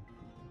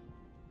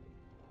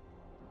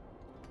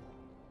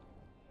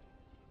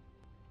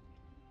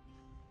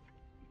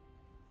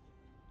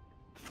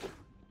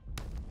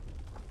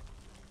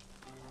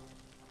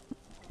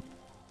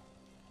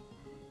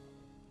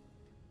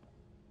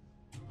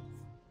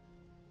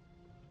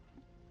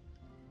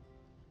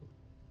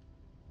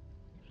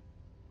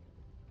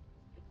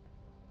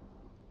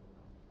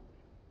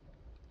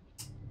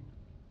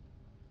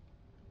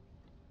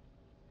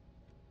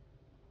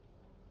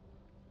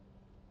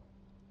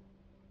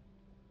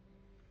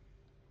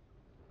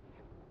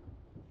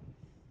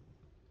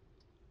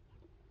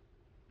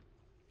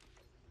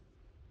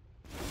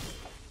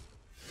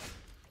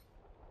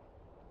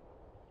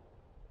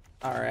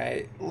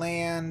 Alright,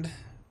 land.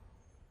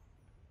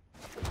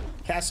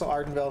 Castle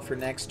Ardenvale for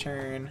next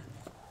turn.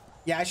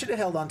 Yeah, I should have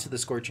held on to the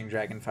Scorching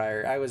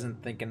Dragonfire. I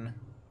wasn't thinking...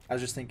 I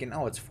was just thinking,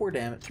 oh, it's 3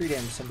 damage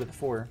into the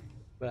 4.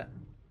 But,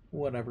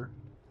 whatever.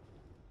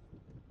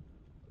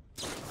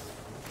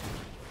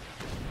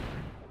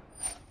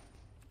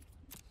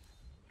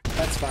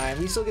 fine.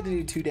 We still get to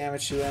do 2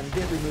 damage to them.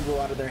 Get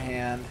removal out of their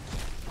hand.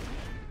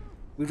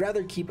 We'd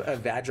rather keep a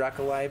Vadrok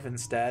alive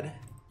instead.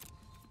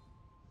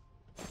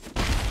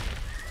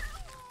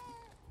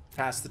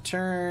 Pass the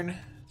turn.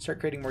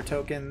 Start creating more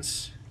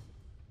tokens.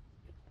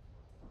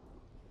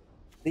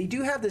 They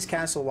do have this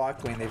Castle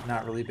Lockwing they've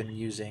not really been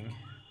using.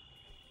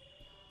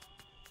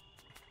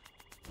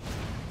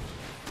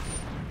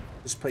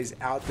 This plays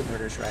out the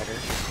Murderous Rider.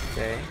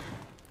 Okay.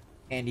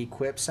 And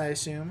equips, I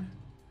assume.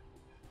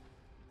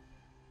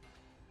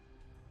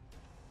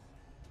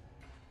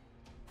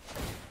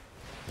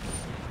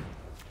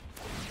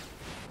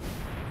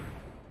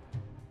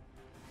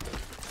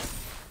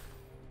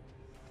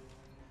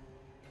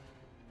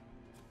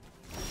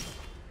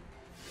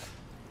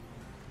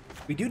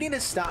 We do need to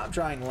stop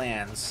drawing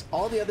lands.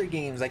 All the other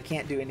games I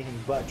can't do anything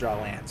but draw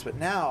lands, but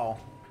now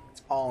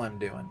it's all I'm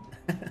doing.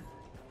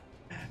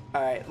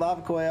 Alright,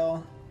 Lava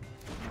Coil.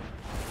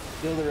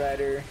 Kill the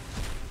Rider.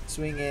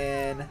 Swing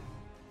in.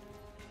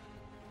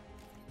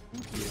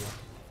 Thank you.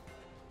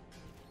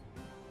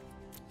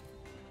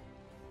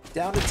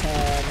 Down to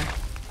 10.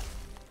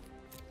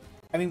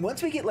 I mean,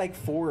 once we get like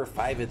 4 or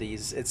 5 of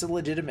these, it's a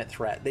legitimate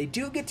threat. They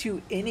do get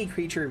to any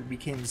creature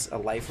becomes a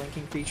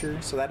life-linking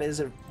creature, so that is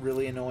a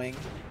really annoying.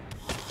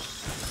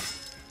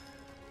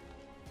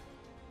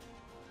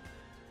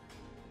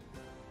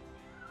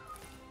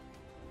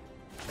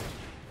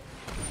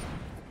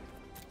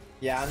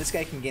 Yeah, and this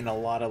guy can gain a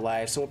lot of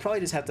life, so we'll probably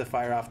just have to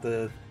fire off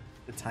the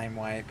time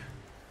wipe.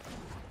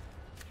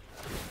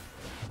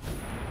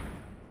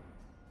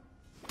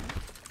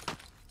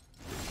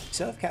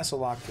 Still have Castle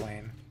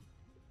Lockwing.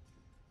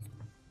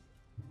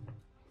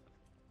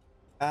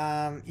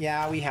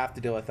 Yeah, we have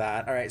to deal with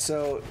that. Alright,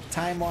 so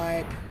time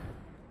wipe.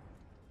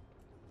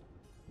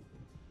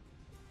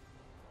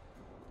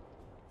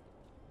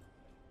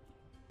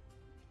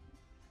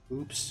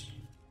 Oops.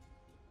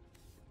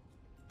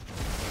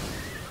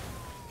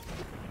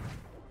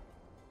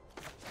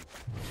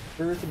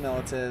 Birth of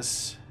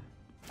Militus.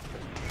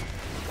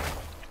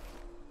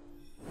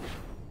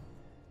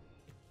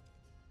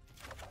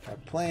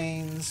 Got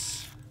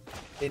planes.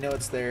 They know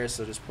it's there,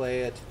 so just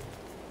play it.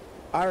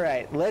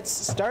 Alright, let's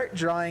start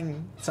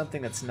drawing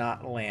something that's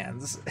not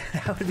lands.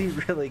 That would be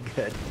really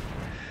good.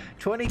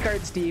 20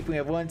 cards deep. We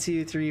have 1,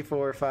 2, 3,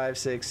 4, 5,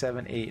 6,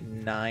 7, 8,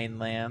 9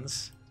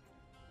 lands.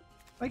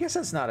 I guess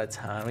that's not a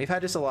ton. We've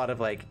had just a lot of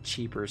like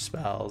cheaper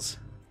spells.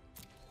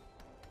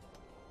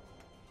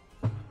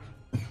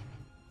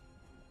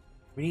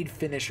 We need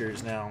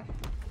finishers now.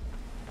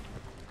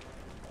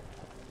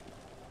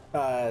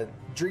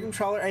 Dream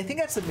Trawler. I think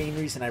that's the main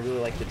reason I really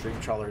like the Dream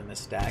Trawler in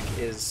this deck.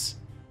 Is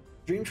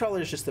Dream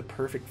Trawler is just the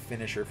perfect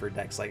finisher for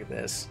decks like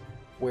this,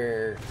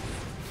 where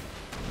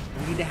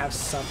we need to have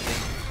something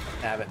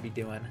to have it be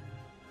doing.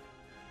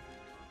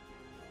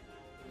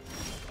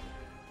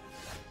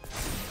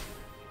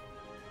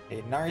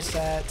 Okay,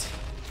 Narset.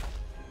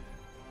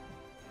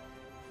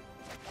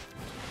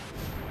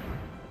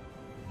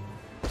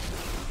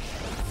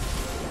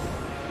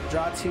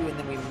 Draw 2, and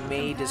then we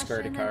may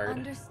discard a card.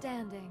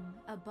 Understanding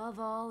above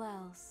all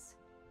else.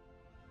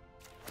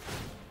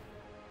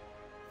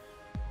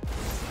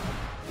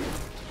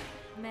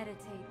 Meditate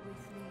with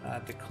me.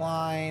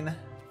 Decline.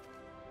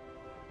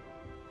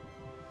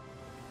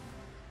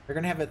 They're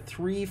gonna have a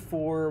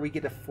 3/4. We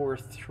get a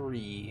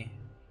 4/3.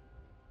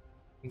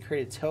 We can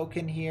create a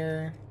token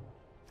here.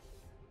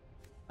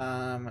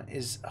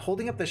 Is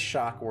holding up the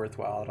shock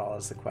worthwhile at all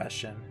is the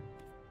question.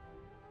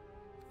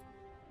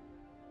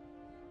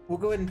 We'll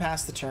go ahead and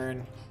pass the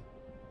turn.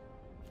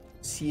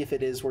 See if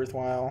it is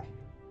worthwhile.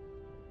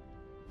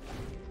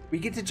 We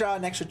get to draw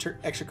an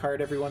extra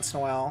card every once in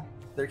a while.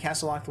 They're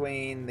Castle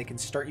Lockwing. They can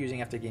start using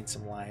after they gain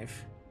some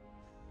life.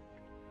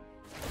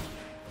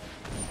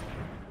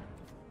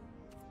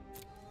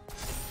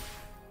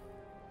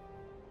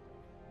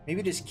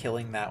 Maybe just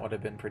killing that would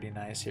have been pretty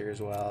nice here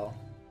as well.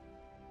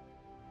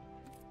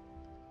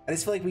 I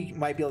just feel like we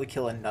might be able to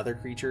kill another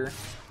creature.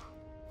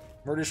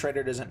 Murderous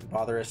Rider doesn't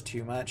bother us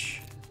too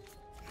much.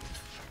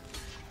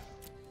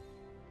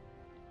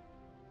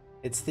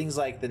 It's things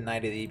like the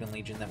Knight of the Even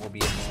Legion that will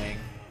be annoying.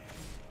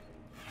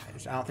 I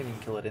don't think we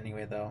can kill it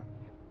anyway, though.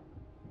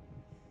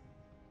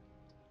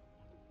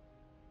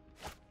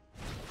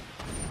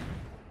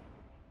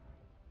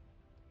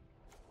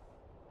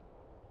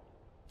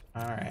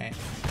 Alright.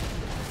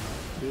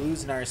 We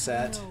lose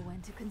Narset. Know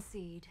when to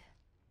concede.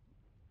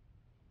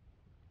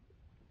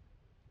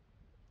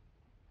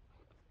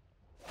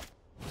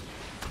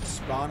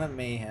 Spawn of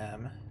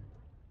Mayhem.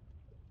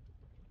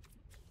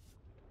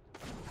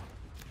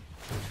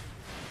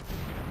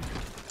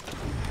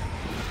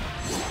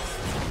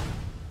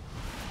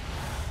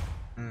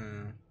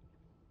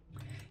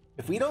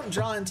 If we don't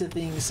draw into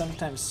things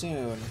sometime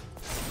soon...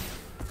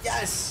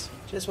 Yes!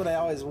 Just what I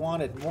always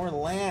wanted. More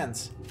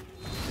lands.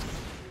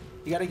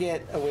 You gotta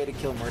get a way to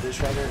kill Murderous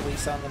Rider at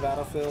least on the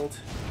battlefield.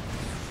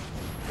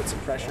 Put some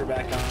pressure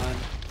back on.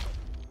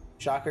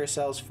 Shock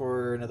ourselves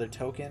for another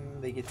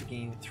token. They get to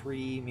gain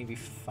 3, maybe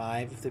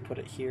 5 if they put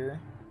it here.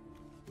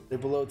 They're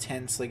below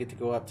 10, so they get to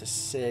go up to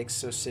 6.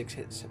 So 6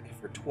 hits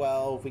for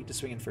 12. We get to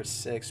swing in for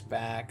 6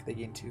 back. They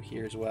gain 2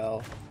 here as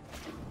well.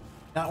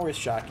 Not worth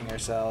shocking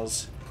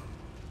ourselves.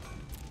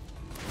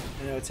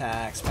 No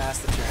attacks. Pass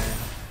the turn.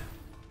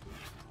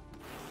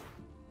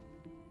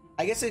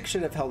 I guess I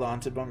should have held on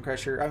to Bone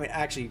Crusher. I mean,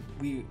 actually,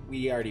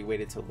 we already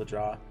waited till the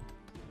draw.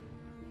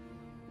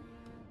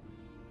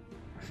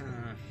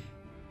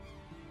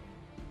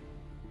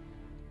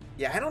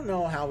 Yeah, I don't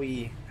know how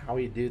we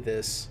do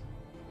this.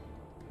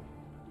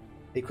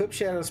 Equip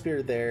Shadow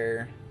Spear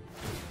there.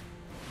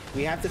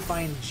 We have to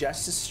find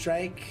Justice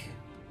Strike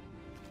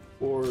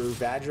or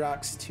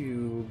Vadroks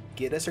to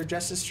get us our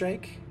Justice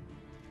Strike.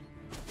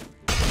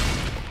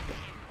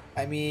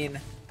 I mean,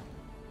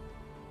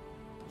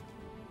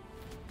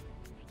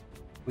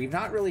 we've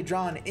not really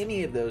drawn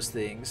any of those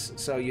things,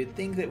 so you'd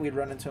think that we'd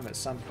run into them at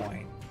some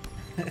point.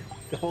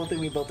 The whole thing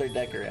we built our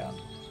deck around.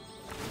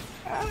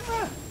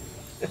 Ah!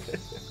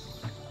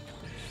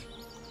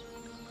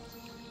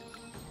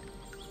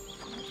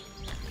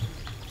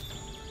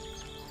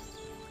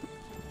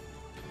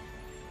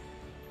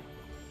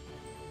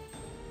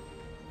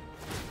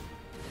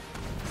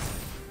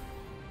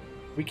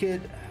 We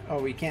could...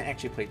 Oh, we can't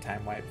actually play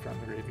Time Wipe from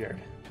the graveyard.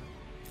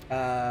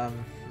 Yeah,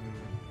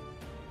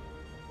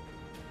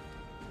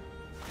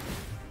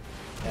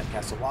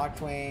 cast a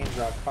Locktwain,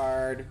 draw a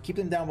card. Keep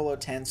them down below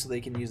 10 so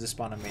they can use the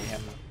Spawn of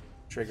Mayhem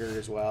trigger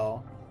as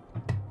well.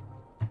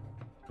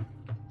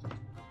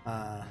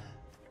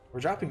 We're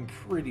dropping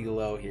pretty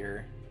low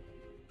here.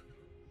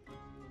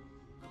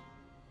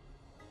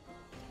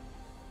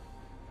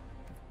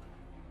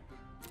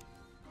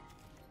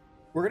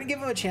 We're going to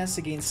give him a chance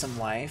to gain some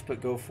life,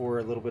 but go for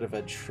a little bit of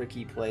a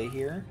tricky play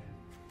here.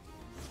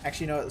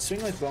 Actually, no,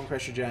 swing with Bone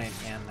Crusher Giant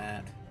and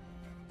that.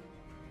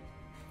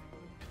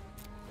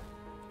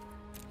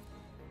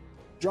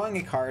 Drawing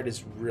a card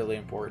is really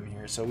important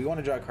here, so we want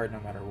to draw a card no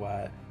matter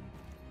what.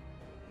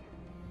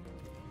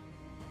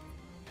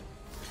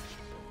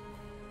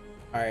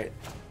 Alright,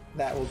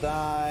 that will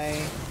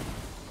die.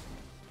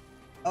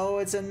 Oh,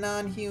 it's a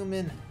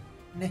non-human.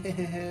 No,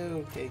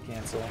 okay,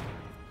 cancel.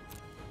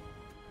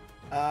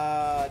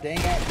 Dang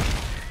it.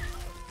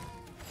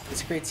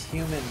 This creates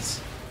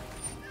humans.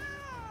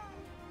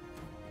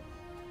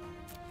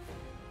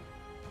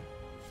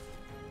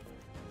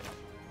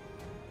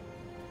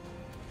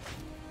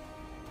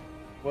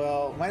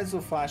 Well, might as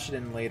well flash it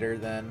in later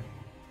then.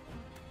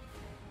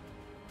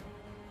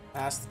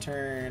 Pass the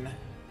turn.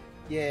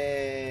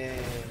 Yay!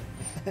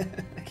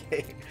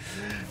 Okay.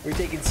 We're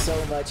taking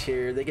so much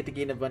here. They get to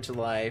gain a bunch of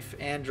life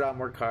and draw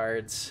more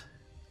cards.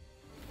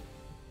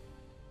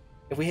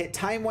 If we hit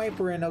Time Wipe,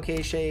 we're in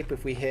okay shape.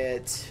 If we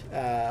hit...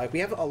 we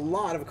have a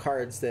lot of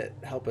cards that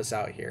help us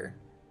out here.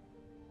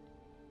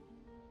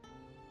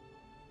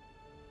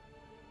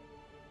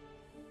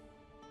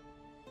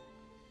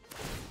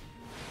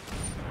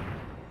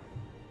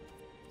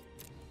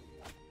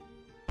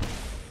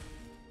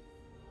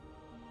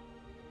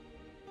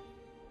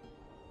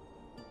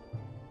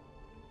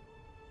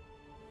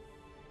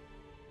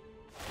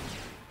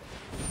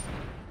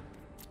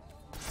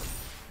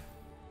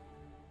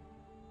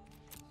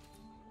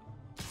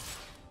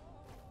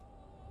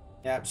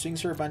 Yeah,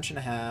 swings for a bunch and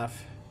a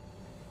half.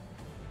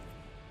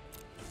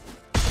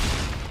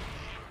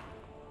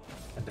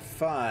 At the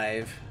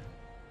 5.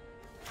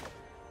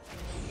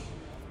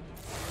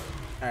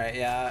 Alright,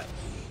 yeah.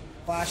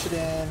 Flash it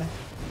in.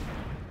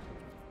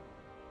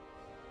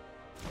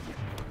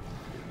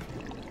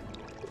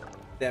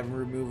 They have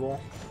removal?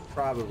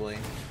 Probably.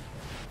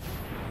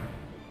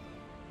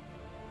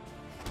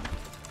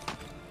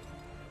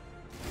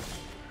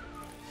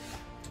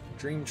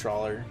 Dream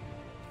Trawler.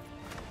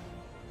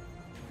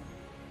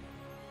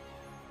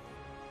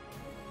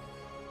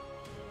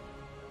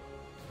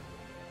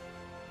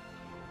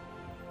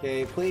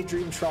 Okay, play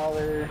Dream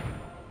Trawler,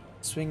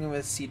 swinging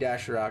with Sea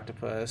Dasher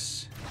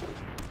Octopus.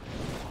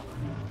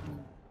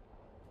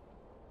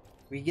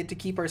 We get to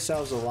keep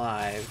ourselves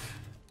alive.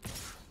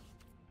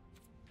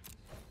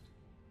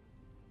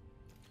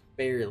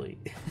 Barely.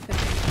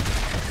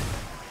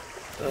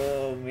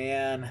 Oh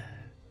man.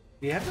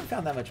 We haven't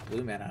found that much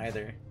blue mana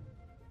either.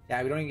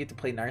 Yeah, we don't even get to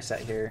play Narset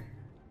here.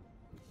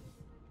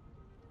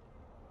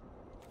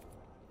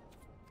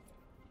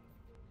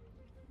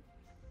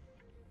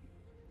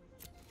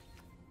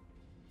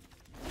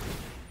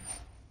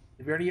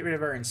 Did we already get rid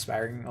of our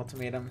Inspiring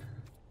Ultimatum?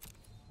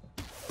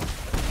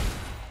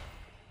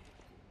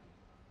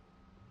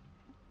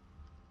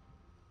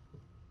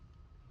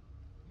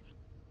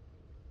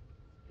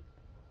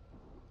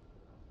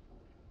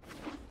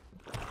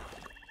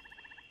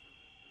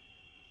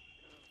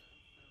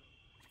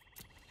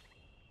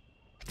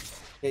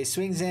 Okay,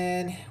 swings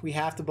in. We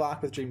have to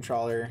block with Dream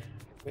Trawler.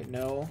 Wait,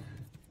 no.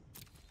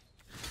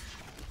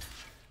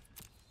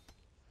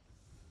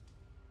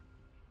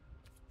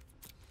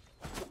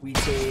 We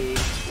take,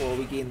 well,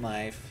 we gain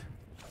life.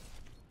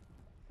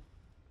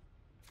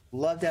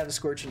 Love to have a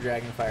Scorching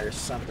Dragonfire or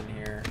something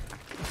here.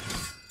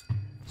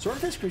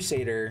 Swordfish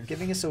Crusader,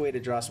 giving us a way to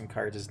draw some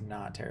cards is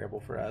not terrible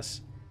for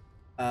us.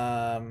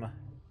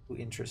 Ooh,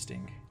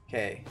 interesting.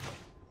 Okay.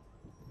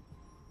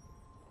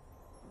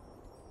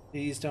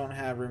 These don't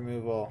have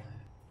removal.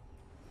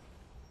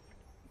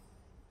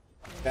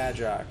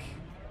 Vadrok.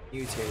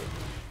 Mutate.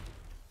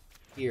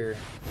 Here.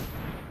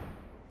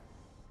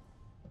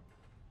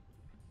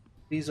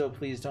 Please, oh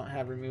please, don't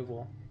have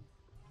removal.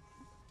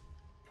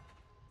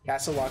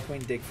 Castle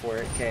Lockwing, dig for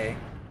it. Okay.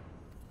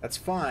 That's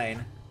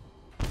fine.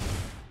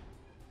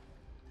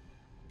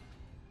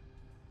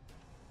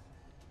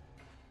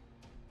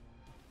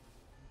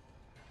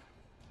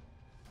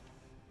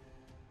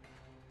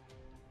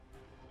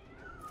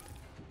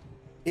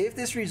 If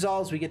this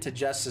resolves, we get to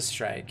Justice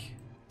Strike.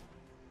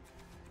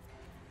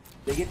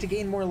 They get to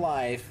gain more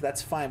life,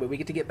 that's fine, but we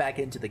get to get back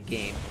into the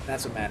game.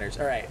 That's what matters.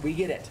 Alright, we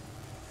get it.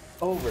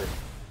 Over.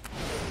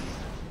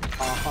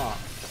 Uh-huh.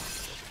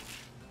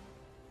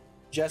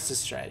 Justice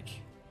Strike.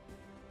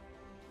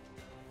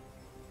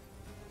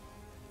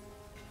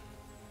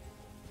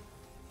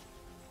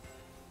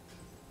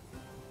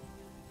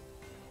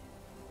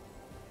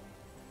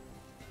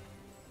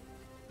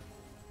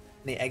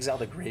 They exile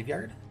the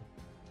graveyard?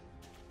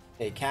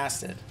 Okay,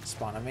 cast it.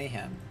 Spawn a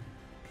Mayhem.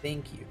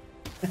 Thank you.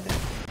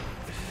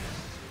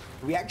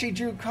 We actually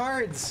drew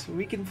cards!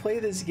 We can play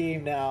this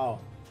game now.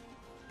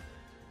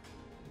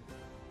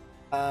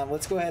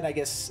 Let's go ahead, I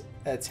guess,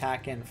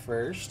 attack in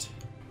first.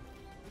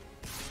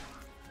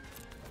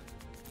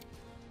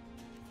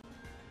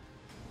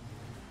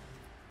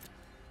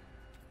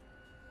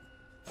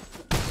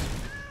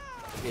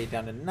 Okay,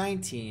 down to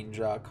 19.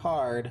 Draw a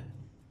card.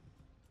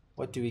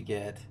 What do we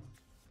get?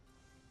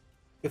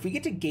 If we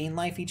get to gain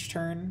life each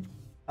turn,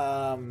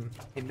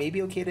 it may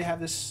be okay to have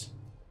this.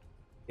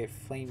 Okay,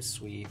 Flame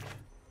Sweep.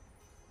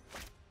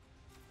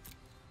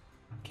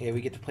 Okay, we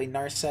get to play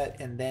Narset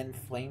and then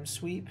Flame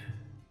Sweep.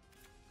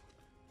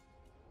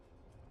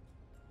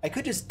 I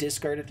could just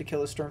discard it to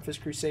kill a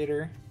Stormfist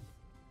Crusader.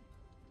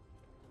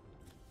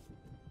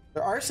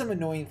 There are some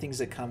annoying things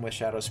that come with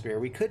Shadow Spear.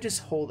 We could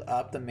just hold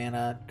up the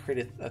mana,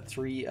 create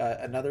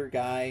another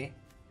guy,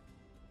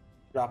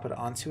 drop it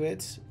onto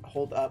it,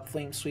 hold up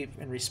Flame Sweep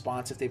in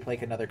response if they play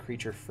another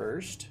creature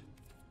first.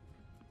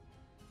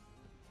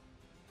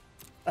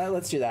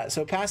 Let's do that.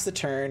 So pass the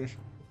turn.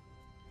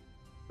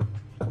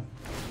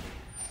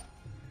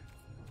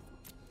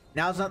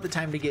 Now's not the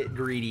time to get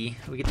greedy.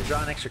 We get to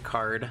draw an extra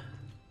card.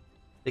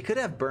 They could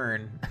have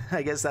burn.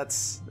 I guess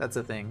that's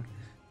a thing.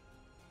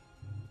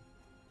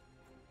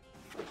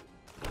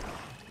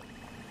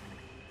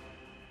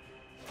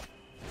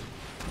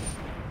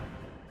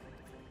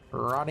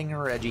 Rotting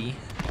Reggie.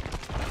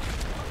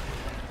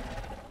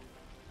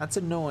 That's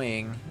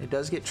annoying. It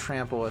does get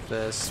trample with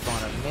this.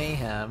 Spawn of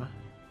Mayhem.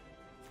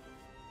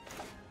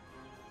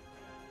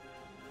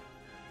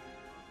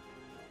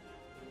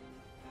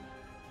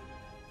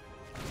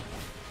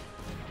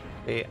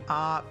 They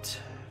opt.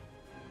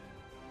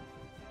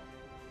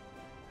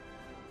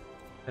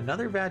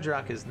 Another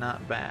Vadrok is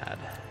not bad.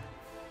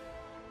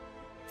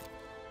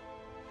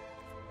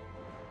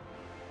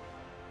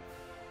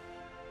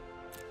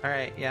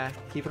 Alright, yeah,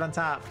 keep it on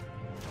top.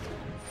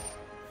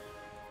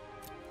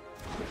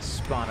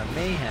 Spawn of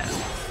Mayhem.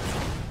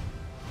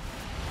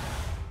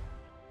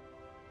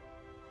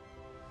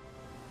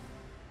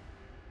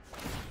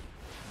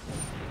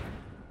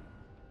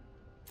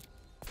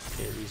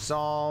 Okay,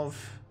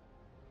 resolve.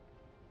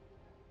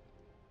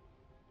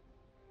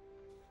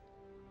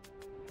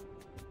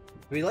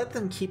 We let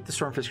them keep the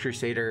Stormfist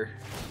Crusader.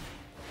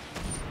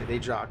 Okay, they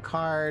draw a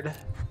card.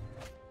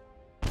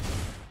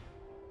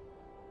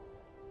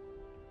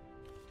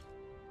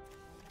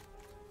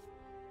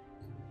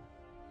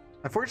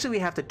 Unfortunately,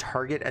 we have to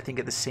target, I think,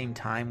 at the same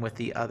time with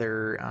the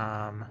other...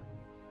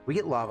 we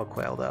get Lava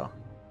Quail, though.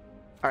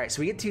 Alright, so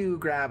we get to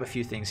grab a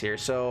few things here.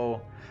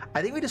 So,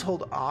 I think we just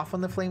hold off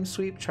on the Flame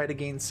Sweep, try to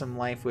gain some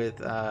life with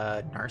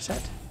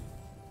Narset.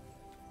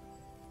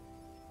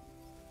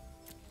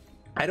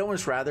 I'd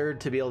almost rather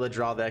to be able to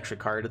draw the extra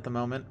card at the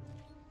moment.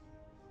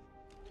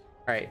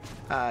 Alright,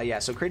 yeah,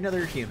 so create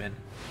another human.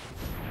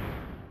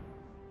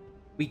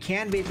 We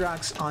can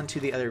Vadrox onto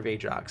the other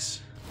Vadrox.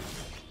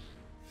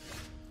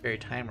 Very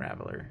Time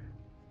Raveler.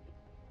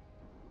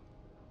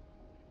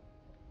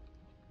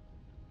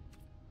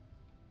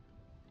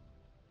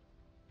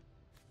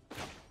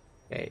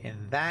 Okay,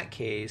 in that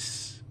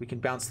case, we can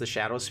bounce the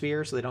Shadow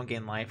Sphere so they don't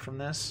gain life from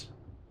this.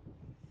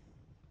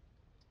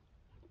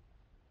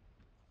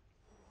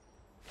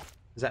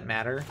 Does that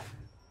matter?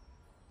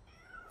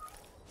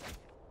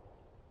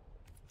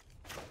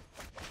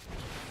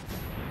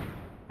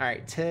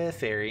 Alright,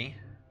 Teferi.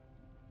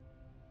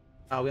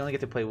 Oh, we only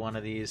get to play one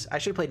of these. I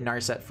should have played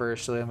Narset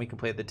first, so then we can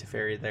play the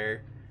Teferi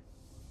there.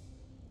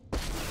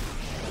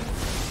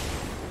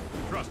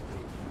 Trust me.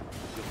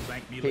 You'll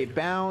thank me Okay, later.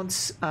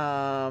 bounce.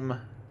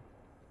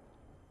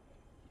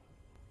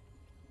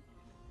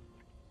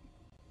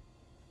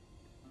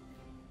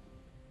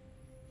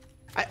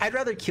 I'd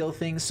rather kill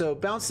things, so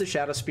bounce the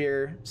Shadow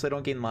Spear so they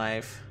don't gain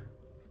life.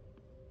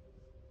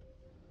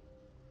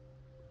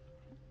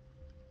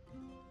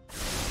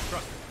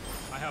 Trust me.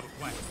 I have a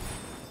plan.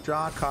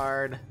 Draw a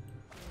card.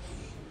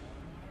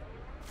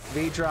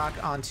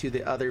 Vadrok onto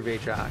the other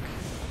Vadrok.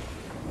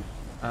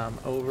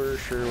 Over,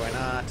 sure, why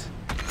not?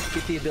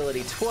 Get the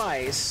ability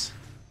twice.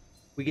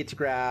 We get to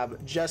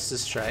grab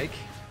Justice Strike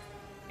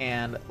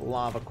and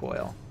Lava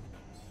Coil.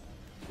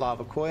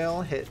 Lava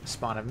Coil, hit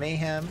Spawn of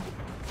Mayhem.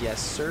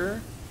 Yes,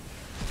 sir.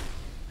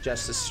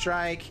 Justice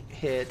Strike,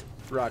 hit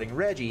Rotting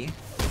Reggie.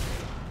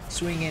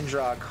 Swing in,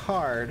 draw a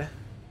card.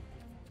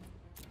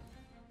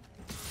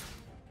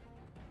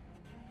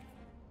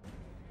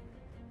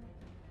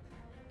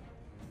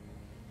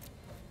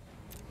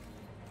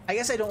 I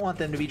guess I don't want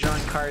them to be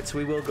drawing cards, so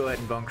we will go ahead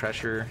and Bone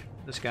Crusher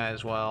this guy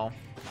as well.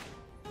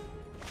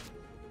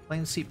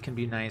 Flame Sweep can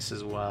be nice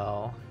as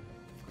well.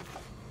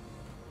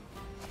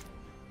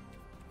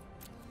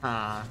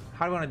 How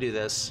do I want to do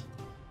this?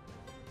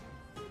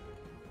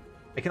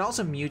 I can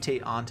also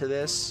mutate onto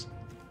this.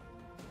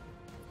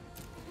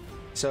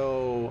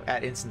 So,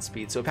 at instant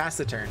speed. So, pass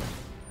the turn.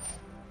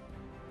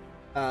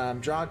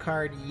 Draw a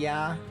card,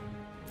 yeah.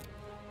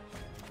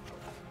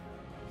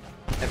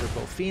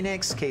 Everpool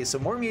Phoenix. Okay, so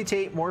more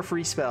mutate, more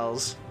free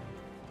spells.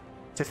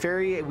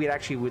 Teferi, we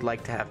actually would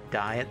like to have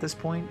die at this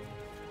point.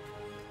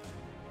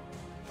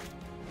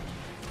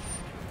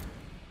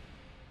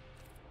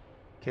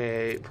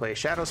 Okay, play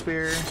Shadow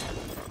Spear.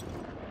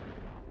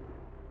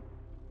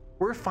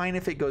 We're fine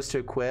if it goes to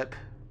equip.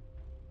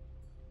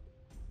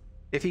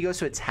 If he goes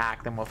to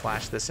attack, then we'll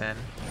flash this in.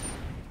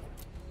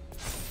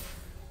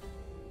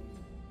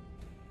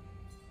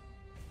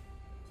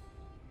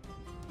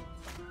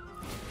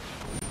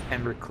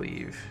 Ember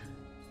Cleave.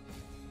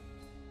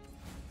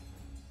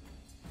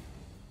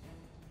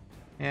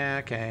 Yeah,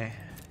 okay.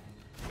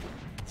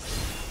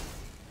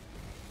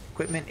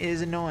 Equipment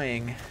is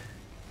annoying.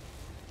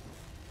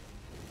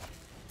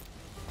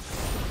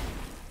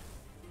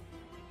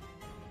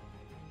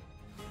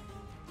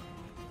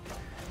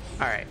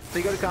 Alright,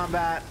 they go to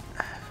combat.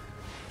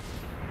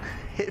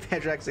 Hit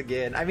Vadroks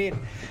again. I mean,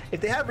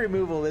 if they have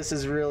removal, this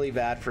is really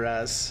bad for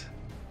us.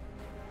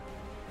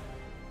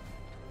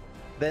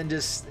 Then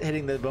just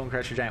hitting the Bone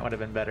Crusher Giant would have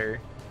been better.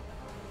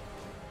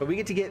 But we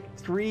get to get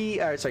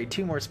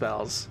two more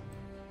spells.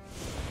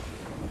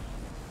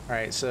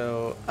 Alright,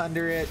 so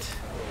under it.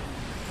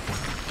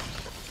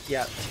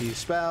 Yep, 2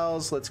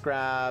 spells. Let's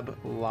grab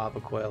Lava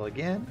Coil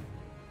again.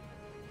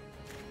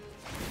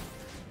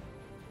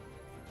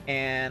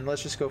 And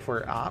let's just go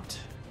for Opt.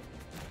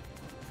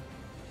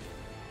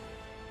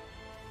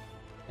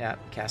 Yep,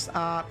 cast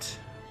Opt.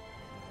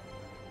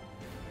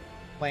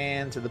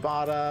 Land to the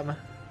bottom.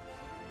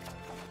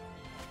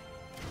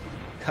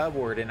 Cub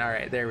Warden.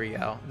 Alright, there we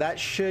go. That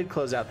should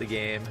close out the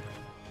game.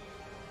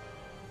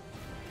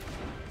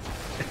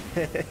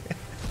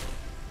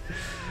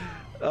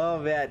 Oh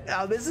man.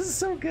 Oh, this is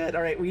so good.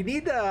 Alright, we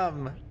need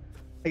I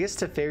guess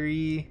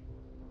Teferi.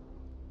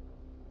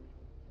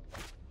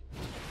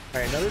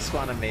 Alright, another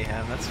Spawn of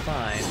Mayhem, that's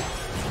fine.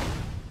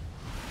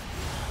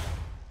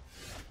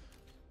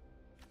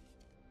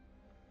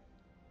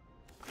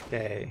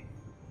 Okay.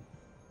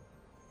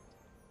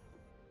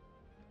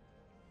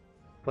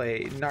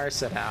 Play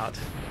Narset out.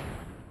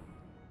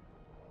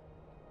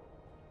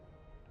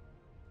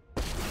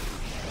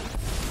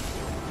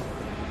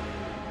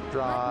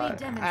 Draw.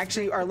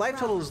 Actually, our life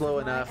total is low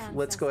enough.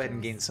 Let's go ahead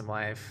and gain some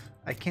life.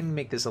 I can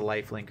make this a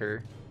life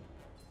linker.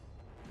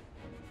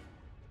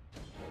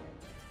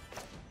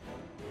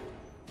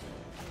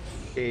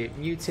 Okay,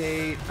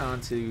 mutate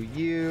onto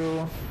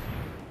you.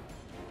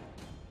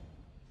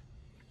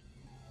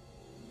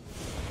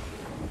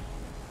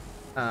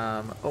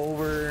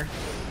 Over.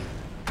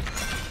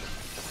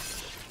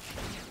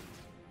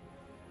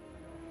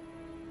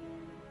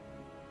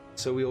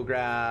 So we'll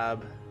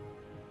grab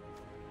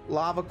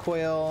Lava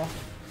Coil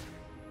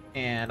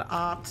and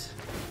Opt.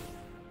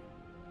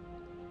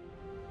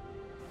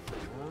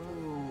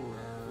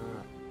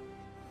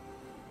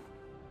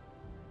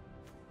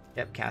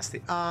 Yep, cast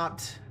the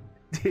Opt.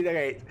 Dude,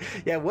 alright.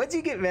 Yeah, once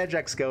you get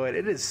Vadroks going,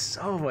 it is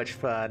so much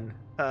fun.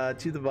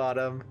 To the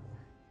bottom.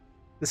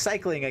 The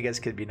cycling, I guess,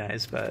 could be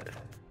nice, but...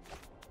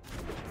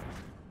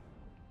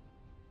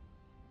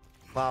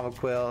 Lava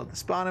Quill, the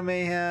Spawn of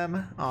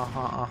Mayhem.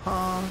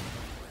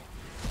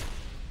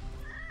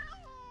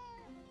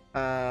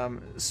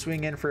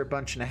 Swing in for a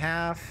bunch and a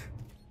half.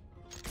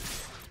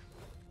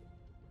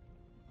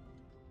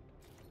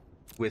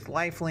 With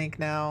lifelink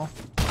now.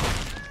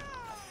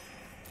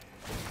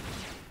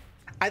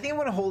 I think I'm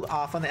going to hold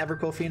off on the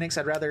Evercoil Phoenix.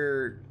 I'd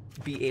rather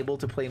be able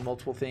to play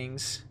multiple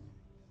things.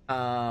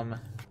 Oh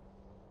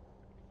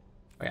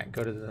yeah,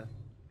 go to the...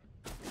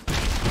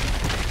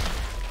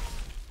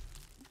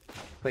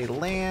 Play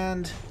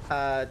land.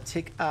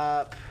 Tick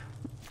up.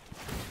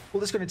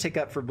 We're just going to tick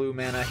up for blue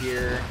mana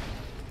here.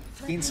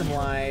 Gain some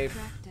life.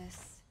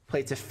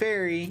 Play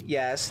Teferi.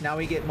 Yes, now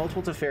we get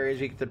multiple Teferis.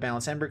 We get to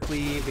balance Ember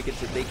Cleave. We get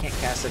to, they can't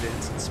cast it at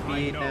instant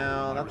speed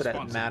now. Not that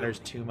it matters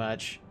too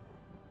much.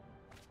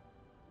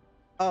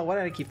 Oh, why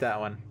did I keep that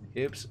one?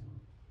 Oops.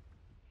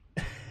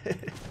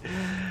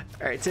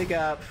 Alright, tick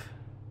up.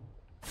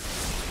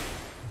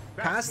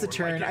 Pass the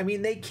turn. I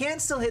mean, they can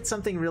still hit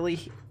something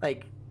really,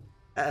 like,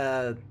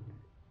 they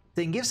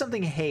can give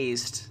something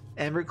haste.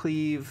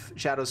 Embercleave,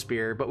 Shadow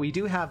Spear, but we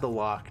do have the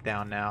lock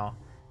down now.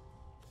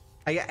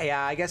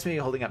 Yeah, I guess maybe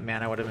holding up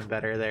mana would have been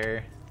better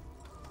there.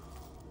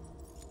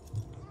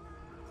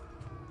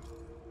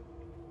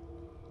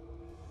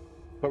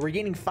 But we're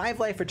gaining 5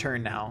 life a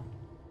turn now.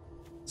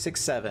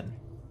 6-7.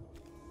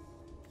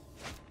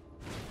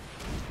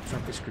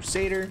 Stormfist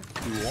Crusader,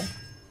 cool.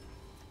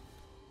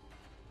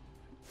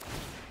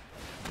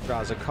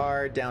 Draws a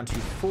card down to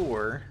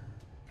 4.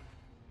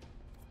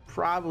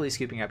 Probably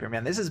scooping up here.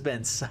 Man, this has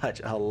been such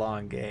a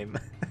long game.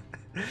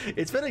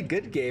 It's been a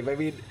good game. I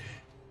mean,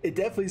 it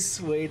definitely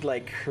swayed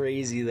like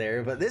crazy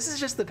there, but this is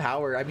just the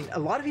power. I mean, a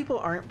lot of people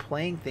aren't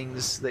playing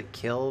things that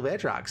kill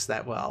Vadroks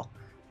that well.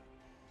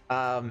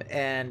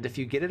 And if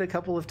you get it a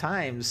couple of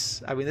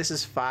times, I mean, this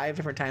is 5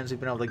 different times we've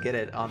been able to get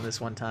it on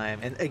this one time.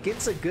 And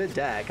against a good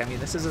deck, I mean,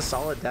 this is a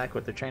solid deck,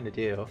 what they're trying to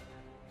do.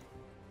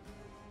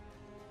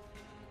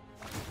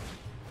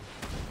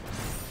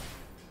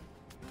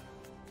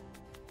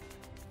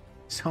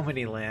 So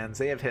many lands.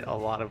 They have hit a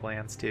lot of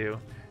lands too.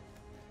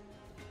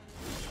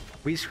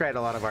 We scryed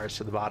a lot of ours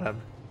to the bottom.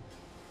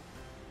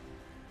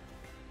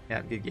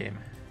 Yeah, good game.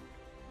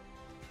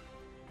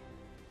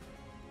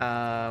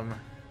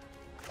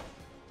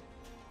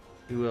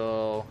 We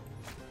will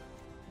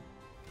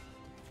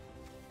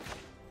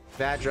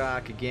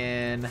Vadrok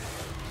again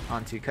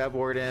onto Cub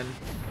Warden.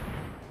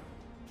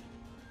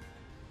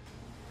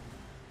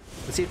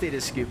 Let's see if they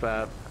just scoop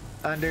up.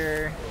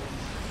 Under.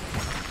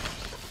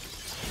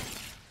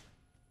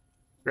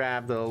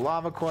 Grab the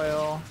Lava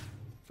Coil.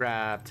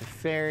 Grab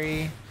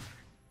Teferi.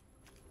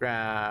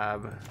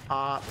 Grab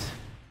Opt.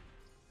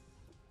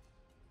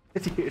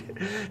 Dude,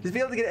 just be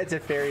able to get a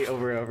Teferi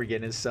over and over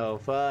again is so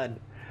fun.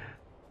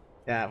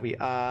 Yeah, we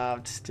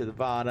opt to the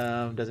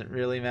bottom. Doesn't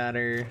really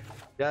matter.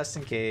 Just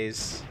in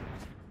case.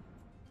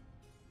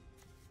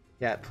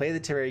 Yeah, play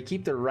the Teferi.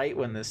 Keep the right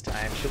one this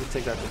time. Should have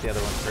taken out the other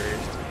one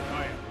first.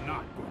 I am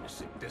not going to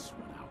sit this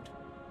one out.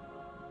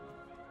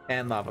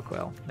 And Lava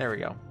Coil. There we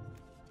go.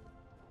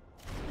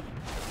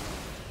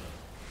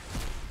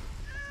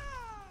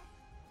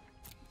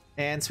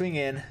 And swing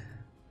in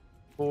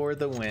for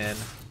the win.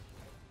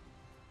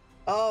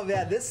 Oh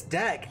man, this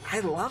deck,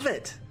 I love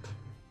it.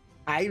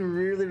 I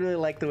really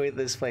like the way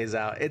this plays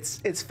out.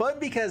 It's fun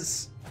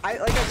because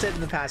like I've said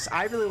in the past,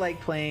 I really like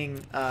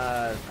playing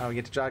oh, we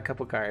get to draw a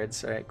couple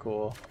cards. All right,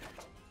 cool.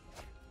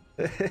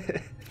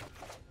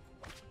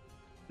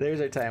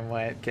 There's our time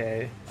white.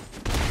 Okay.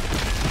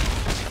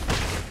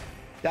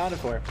 Down to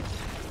 4 or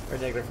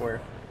 -4.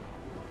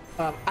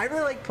 I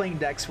really like playing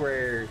decks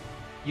where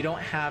you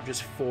don't have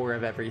just 4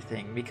 of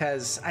everything,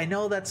 because I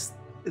know that's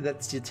the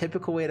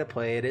typical way to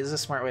play. It is a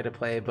smart way to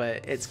play,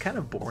 but it's kind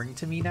of boring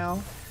to me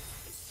now.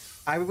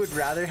 I would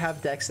rather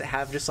have decks that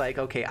have just like,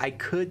 okay, I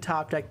could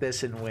top deck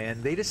this and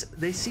win.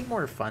 They seem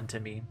more fun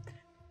to me.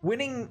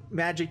 Winning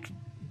Magic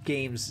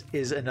games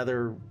is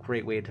another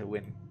great way to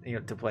win, you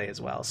know, to play as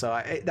well. So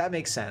that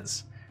makes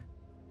sense.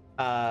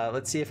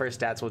 Let's see if our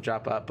stats will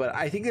drop up. But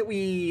I think that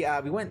we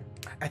went.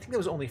 I think that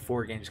was only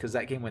 4 games because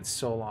that game went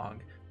so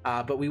long.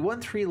 But we won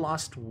 3,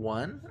 lost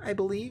 1, I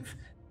believe.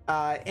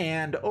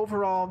 And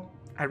overall,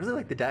 I really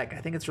like the deck.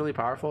 I think it's really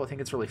powerful. I think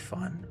it's really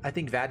fun. I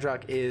think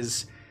Vadrok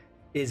is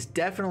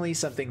definitely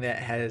something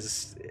that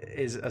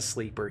is a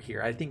sleeper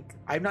here. I think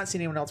I've not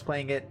seen anyone else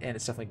playing it, and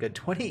it's definitely good.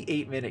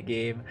 28-minute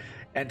game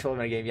and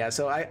 12-minute game. Yeah,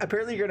 so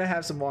apparently you're gonna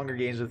have some longer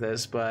games with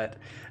this, but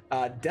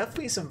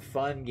definitely some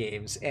fun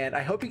games. And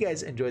I hope you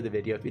guys enjoyed the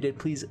video. If you did,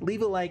 please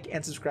leave a like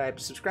and subscribe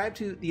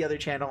to the other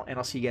channel, and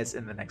I'll see you guys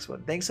in the next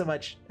one. Thanks so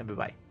much, and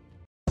bye-bye.